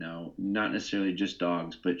shed hunting now, not necessarily just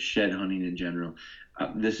dogs, but shed hunting in general.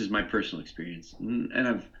 This is my personal experience,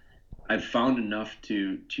 and I've found enough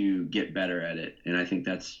to get better at it. And I think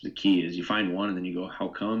that's the key is you find one and then you go, how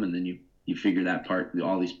come? And then you figure that part,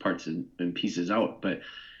 all these parts and pieces out. But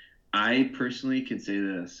I personally can say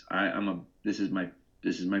this, this is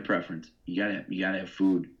my preference. You gotta have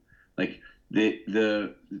food. Like,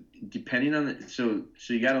 the depending on the so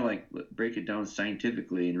you got to like break it down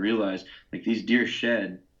scientifically and realize like these deer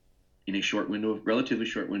shed in a relatively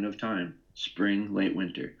short window of time, spring, late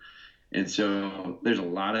winter. And so there's a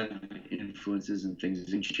lot of influences and things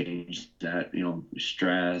that change that,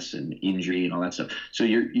 stress and injury and all that stuff. So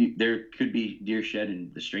there could be deer shed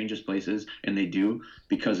in the strangest places, and they do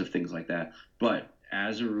because of things like that. But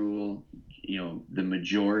as a rule, the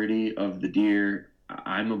majority of the deer,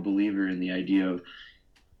 I'm a believer in the idea of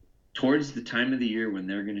towards the time of the year when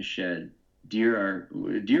they're going to shed, deer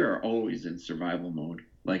are always in survival mode.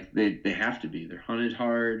 Like they have to be. They're hunted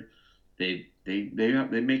hard. They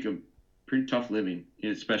make a pretty tough living,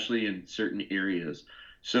 especially in certain areas.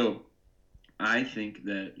 So I think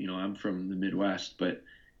that, I'm from the Midwest, but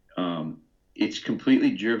it's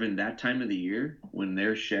completely driven that time of the year when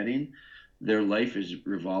they're shedding. Their life is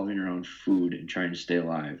revolving around food and trying to stay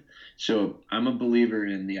alive. So I'm a believer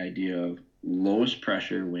in the idea of lowest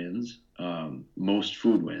pressure wins, most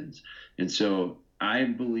food wins. And so I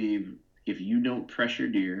believe if you don't pressure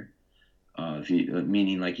deer,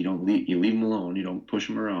 meaning like you leave them alone, you don't push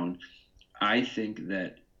them around. I think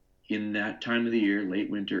that in that time of the year, late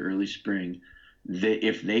winter, early spring,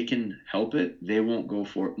 if they can help it, they won't go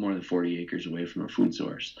for more than 40 acres away from a food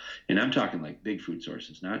source. And I'm talking like big food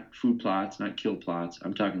sources, not food plots, not kill plots.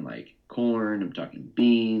 I'm talking like corn, I'm talking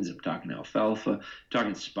beans, I'm talking alfalfa, I'm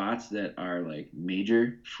talking spots that are like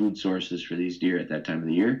major food sources for these deer at that time of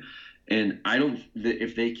the year. And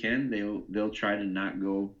if they can, they'll try to not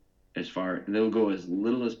go as far. They'll go as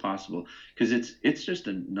little as possible because it's just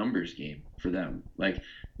a numbers game for them. Like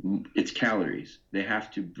it's calories. They have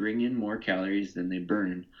to bring in more calories than they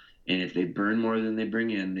burn, and if they burn more than they bring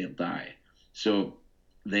in, they'll die. So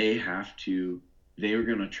they are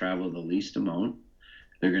going to travel the least amount.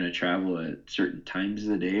 They're going to travel at certain times of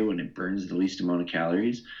the day when it burns the least amount of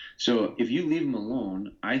calories. So if you leave them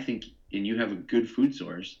alone, I think, and you have a good food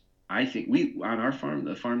source, I think on our farm,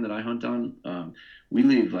 the farm that I hunt on, we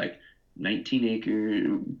leave like 19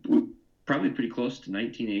 acre, probably pretty close to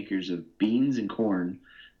 19 acres of beans and corn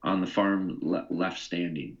on the farm left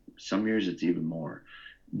standing. Some years it's even more,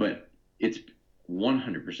 but it's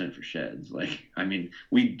 100% for sheds. Like, I mean,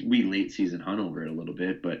 we late season hunt over it a little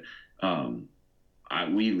bit, but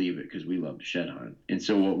we leave it because we love to shed hunt. And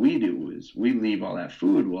so what we do is we leave all that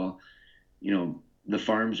food. Well, the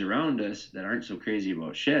farms around us that aren't so crazy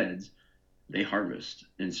about sheds, they harvest.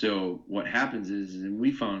 And so what happens is, and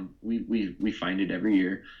we find it every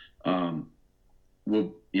year,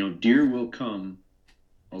 deer will come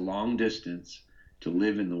a long distance to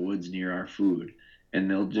live in the woods near our food, and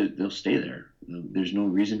they'll stay there. There's no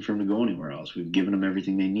reason for them to go anywhere else. We've given them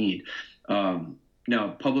everything they need.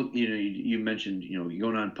 Now, public, you mentioned, you're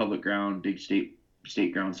going on public ground, big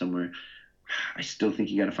state ground somewhere. I still think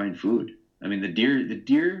you got to find food. I mean, the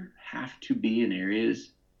deer have to be in areas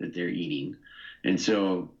that they're eating. And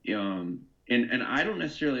so, and I don't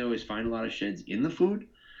necessarily always find a lot of sheds in the food.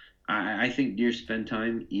 I think deer spend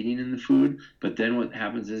time eating in the food, but then what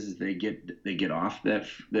happens is they get off that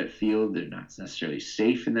field. They're not necessarily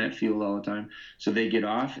safe in that field all the time. So they get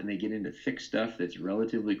off and they get into thick stuff that's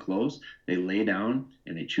relatively close. They lay down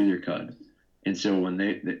and they chew their cud. And so when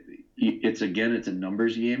it's a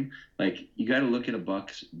numbers game. Like you got to look at a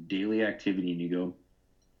buck's daily activity and you go,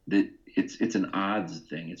 that it's an odds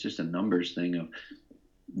thing. It's just a numbers thing of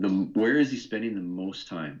where is he spending the most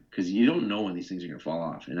time? Because you don't know when these things are going to fall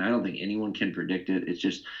off, and I don't think anyone can predict it. It's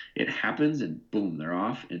just it happens and boom, they're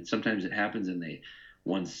off. And sometimes it happens and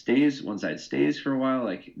one side stays for a while.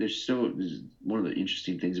 Like there's one of the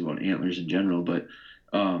interesting things about antlers in general, but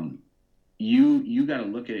you got to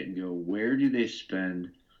look at it and go, where do they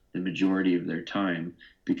spend the majority of their time?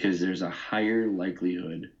 Because there's a higher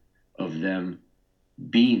likelihood of them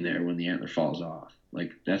being there when the antler falls off.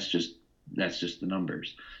 Like that's just the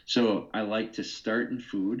numbers. So I like to start in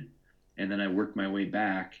food, and then I work my way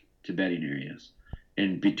back to bedding areas.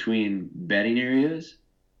 And between bedding areas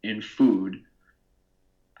and food,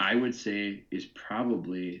 I would say is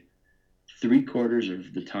probably 3/4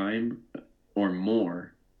 of the time or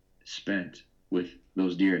more spent with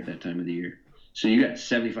those deer at that time of the year. So you got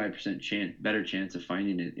 75% better chance of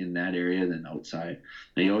finding it in that area than outside.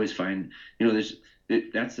 Now you always find,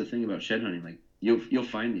 that's the thing about shed hunting. Like you'll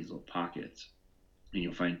find these little pockets, and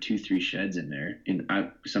you'll find 2-3 sheds in there. And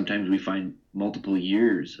sometimes we find multiple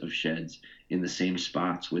years of sheds in the same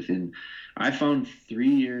spots I found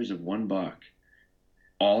 3 years of one buck.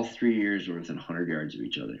 All 3 years were within 100 yards of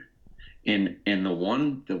each other. And the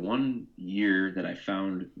one year that I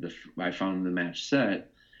found the match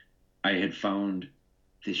set, I had found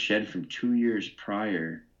the shed from 2 years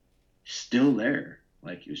prior still there.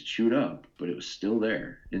 Like, it was chewed up, but it was still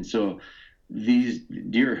there. And so these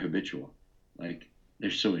deer are habitual. Like, they're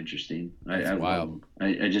so interesting. That's I love wild.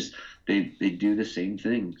 them. I just, they do the same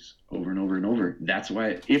things over and over and over. That's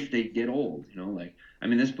why if they get old, like, I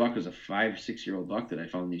mean, this buck was a 5-6 year old buck that I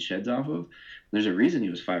found these sheds off of. There's a reason he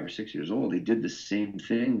was 5 or 6 years old. He did the same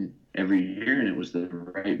thing every year, and it was the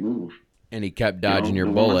right move. And he kept dodging your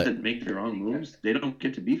the bullet. ones that make the wrong moves, they don't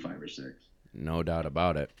get to be 5 or 6. No doubt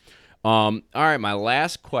about it. All right, my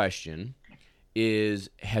last question is,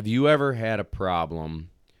 have you ever had a problem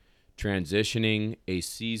transitioning a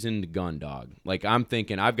seasoned gun dog? Like, I'm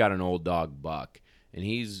thinking, I've got an old dog, Buck, and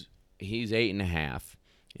he's 8.5,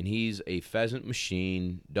 and he's a pheasant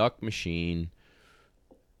machine, duck machine,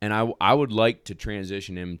 and I would like to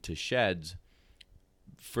transition him to sheds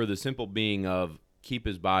for the simple being of keep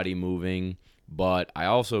his body moving, but I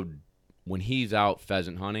also, when he's out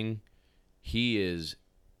pheasant hunting, he is,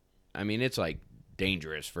 I mean, it's like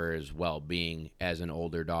dangerous for his well-being as an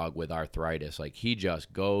older dog with arthritis. Like, he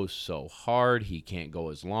just goes so hard, he can't go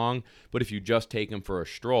as long. But if you just take him for a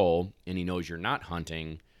stroll and he knows you're not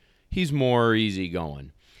hunting, he's more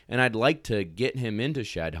easygoing. And I'd like to get him into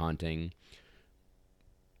shed hunting.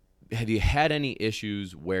 Have you had any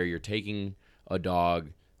issues where you're taking a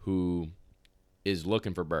dog who is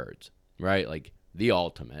looking for birds, right? Like the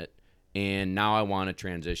ultimate, and now I want to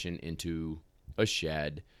transition into a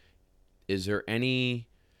shed. Is there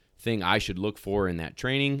anything I should look for in that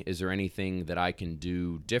training? Is there anything that I can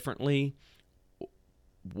do differently?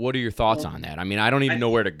 What are your thoughts on that? I mean, I don't even know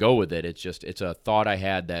where to go with it. It's a thought I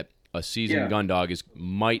had that a seasoned gun dog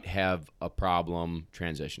might have a problem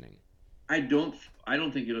transitioning. I don't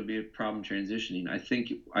think it'll be a problem transitioning. I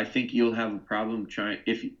think you'll have a problem trying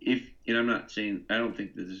if and I'm not saying I don't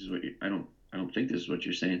think that this is what I don't think this is what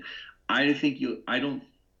you're saying. I think you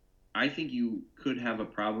could have a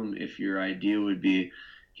problem if your idea would be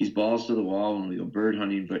he's balls to the wall when we go bird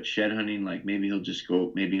hunting, but shed hunting, like maybe he'll just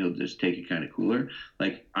take it kind of cooler.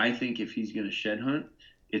 Like, I think if he's going to shed hunt,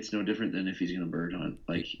 it's no different than if he's going to bird hunt.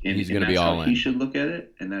 Like, and he's going to be all in. He should look at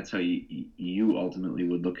it, and that's how you ultimately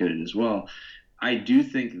would look at it as well. I do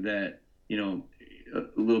think that, a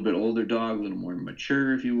little bit older dog, a little more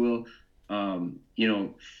mature, if you will,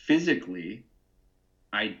 physically,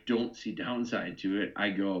 I don't see downside to it. I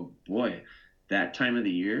go, boy, that time of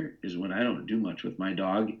the year is when I don't do much with my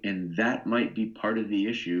dog, and that might be part of the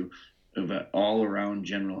issue of an all-around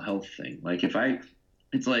general health thing. Like, it's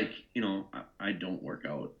like, I don't work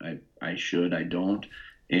out. I should, I don't.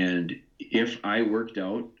 And if I worked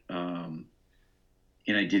out and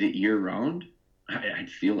I did it year-round, I'd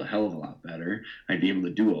feel a hell of a lot better. I'd be able to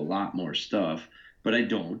do a lot more stuff, but I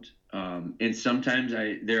don't. And sometimes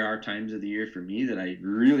there are times of the year for me that I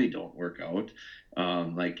really don't work out.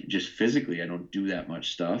 Like, just physically, I don't do that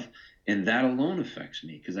much stuff. And that alone affects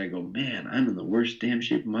me because I go, man, I'm in the worst damn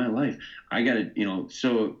shape of my life. I got to,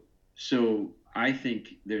 so I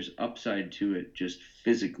think there's upside to it just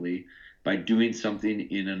physically by doing something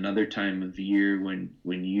in another time of the year when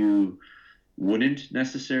you wouldn't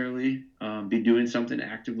necessarily be doing something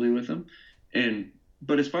actively with them.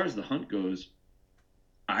 But as far as the hunt goes,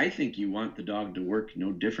 I think you want the dog to work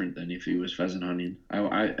no different than if he was pheasant hunting.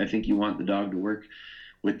 I think you want the dog to work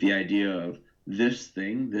with the idea of this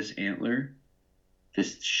thing, this antler,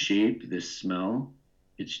 this shape, this smell.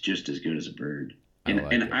 It's just as good as a bird.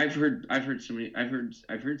 I've heard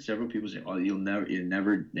several people say, "Oh, they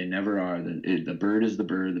never are. The bird is the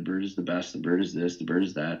bird. The bird is the best. The bird is this. The bird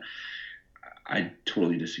is that." I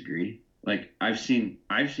totally disagree. Like, I've seen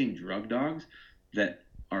drug dogs that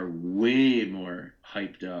are way more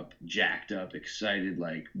hyped up, jacked up, excited,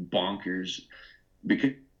 like bonkers,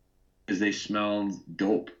 because they smell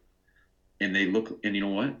dope, and they look, and you know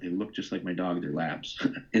what? They look just like my dog. They're labs,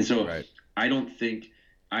 and so right. I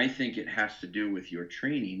think it has to do with your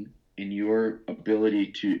training and your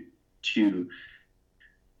ability to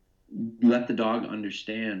let the dog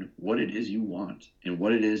understand what it is you want and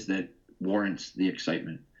what it is that warrants the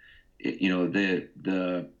excitement.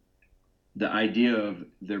 The idea of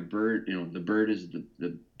their bird, the bird is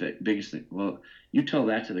the biggest thing. Well, you tell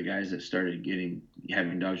that to the guys that started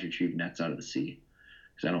having dogs retrieve nets out of the sea,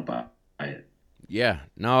 because I don't buy it. Yeah,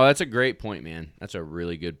 no, that's a great point, man. That's a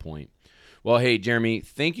really good point. Well, hey, Jeremy,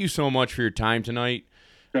 thank you so much for your time tonight.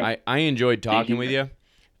 Sure. I enjoyed talking with you.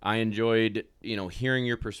 I enjoyed, hearing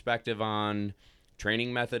your perspective on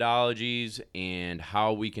training methodologies and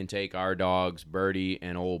how we can take our dogs, Birdie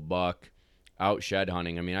and Old Buck, out shed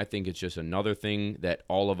hunting. I mean, I think it's just another thing that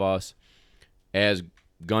all of us as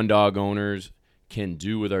gun dog owners can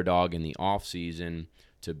do with our dog in the off season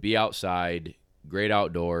to be outside, great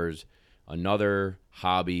outdoors, another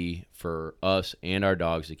hobby for us and our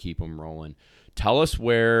dogs to keep them rolling. Tell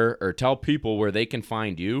people where they can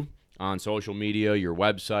find you on social media, your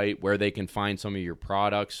website, where they can find some of your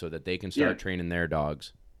products so that they can start training their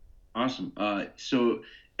dogs. Awesome. So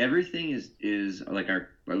everything is like our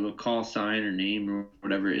little call sign or name or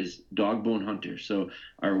whatever is Dogbone Hunter. So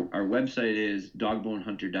our website is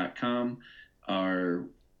dogbonehunter.com. Our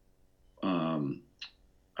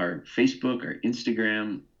Facebook, our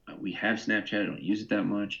Instagram, we have Snapchat. I don't use it that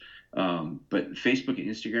much. But Facebook and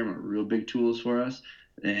Instagram are real big tools for us.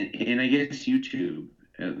 And I guess YouTube,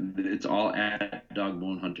 it's all at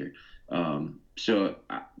Dogbone Hunter. So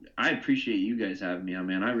I appreciate you guys having me on,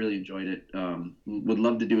 man. I really enjoyed it. Would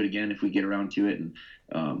love to do it again if we get around to it. And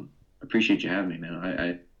appreciate you having me,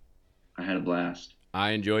 man. I had a blast.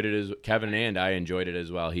 I enjoyed it as Kevin, and I enjoyed it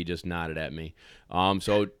as well. He just nodded at me.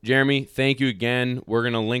 So Jeremy, thank you again. We're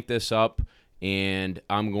going to link this up, and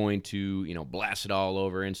I'm going to, blast it all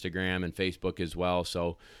over Instagram and Facebook as well.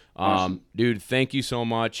 So, Awesome. Dude, thank you so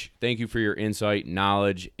much. Thank you for your insight,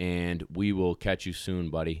 knowledge, and we will catch you soon,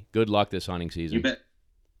 buddy. Good luck this hunting season. You bet.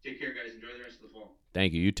 Take care, guys. Enjoy the rest of the fall.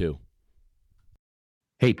 Thank you. You too.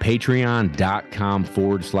 Hey,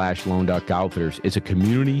 patreon.com/Lone Duck Outfitters is a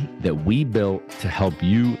community that we built to help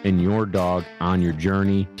you and your dog on your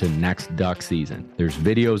journey to next duck season. There's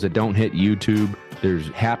videos that don't hit YouTube. There's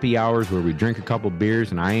happy hours where we drink a couple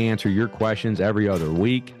beers and I answer your questions every other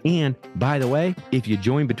week. And by the way, if you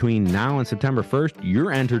join between now and September 1st,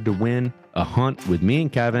 you're entered to win a hunt with me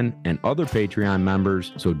and Kevin and other Patreon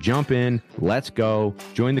members. So jump in, let's go,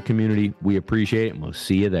 join the community. We appreciate it, and we'll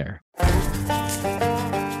see you there.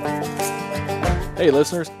 Hey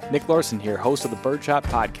listeners, Nick Larson here, host of the Birdshot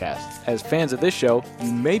Podcast. As fans of this show,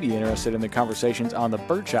 you may be interested in the conversations on the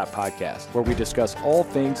Birdshot Podcast, where we discuss all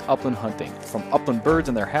things upland hunting, from upland birds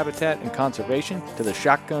and their habitat and conservation, to the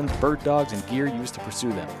shotguns, bird dogs, and gear used to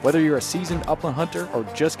pursue them. Whether you're a seasoned upland hunter or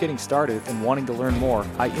just getting started and wanting to learn more,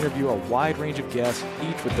 I interview a wide range of guests,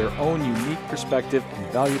 each with their own unique perspective and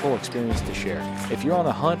valuable experience to share. If you're on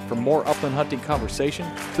the hunt for more upland hunting conversation,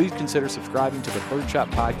 please consider subscribing to the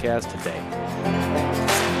Birdshot Podcast today.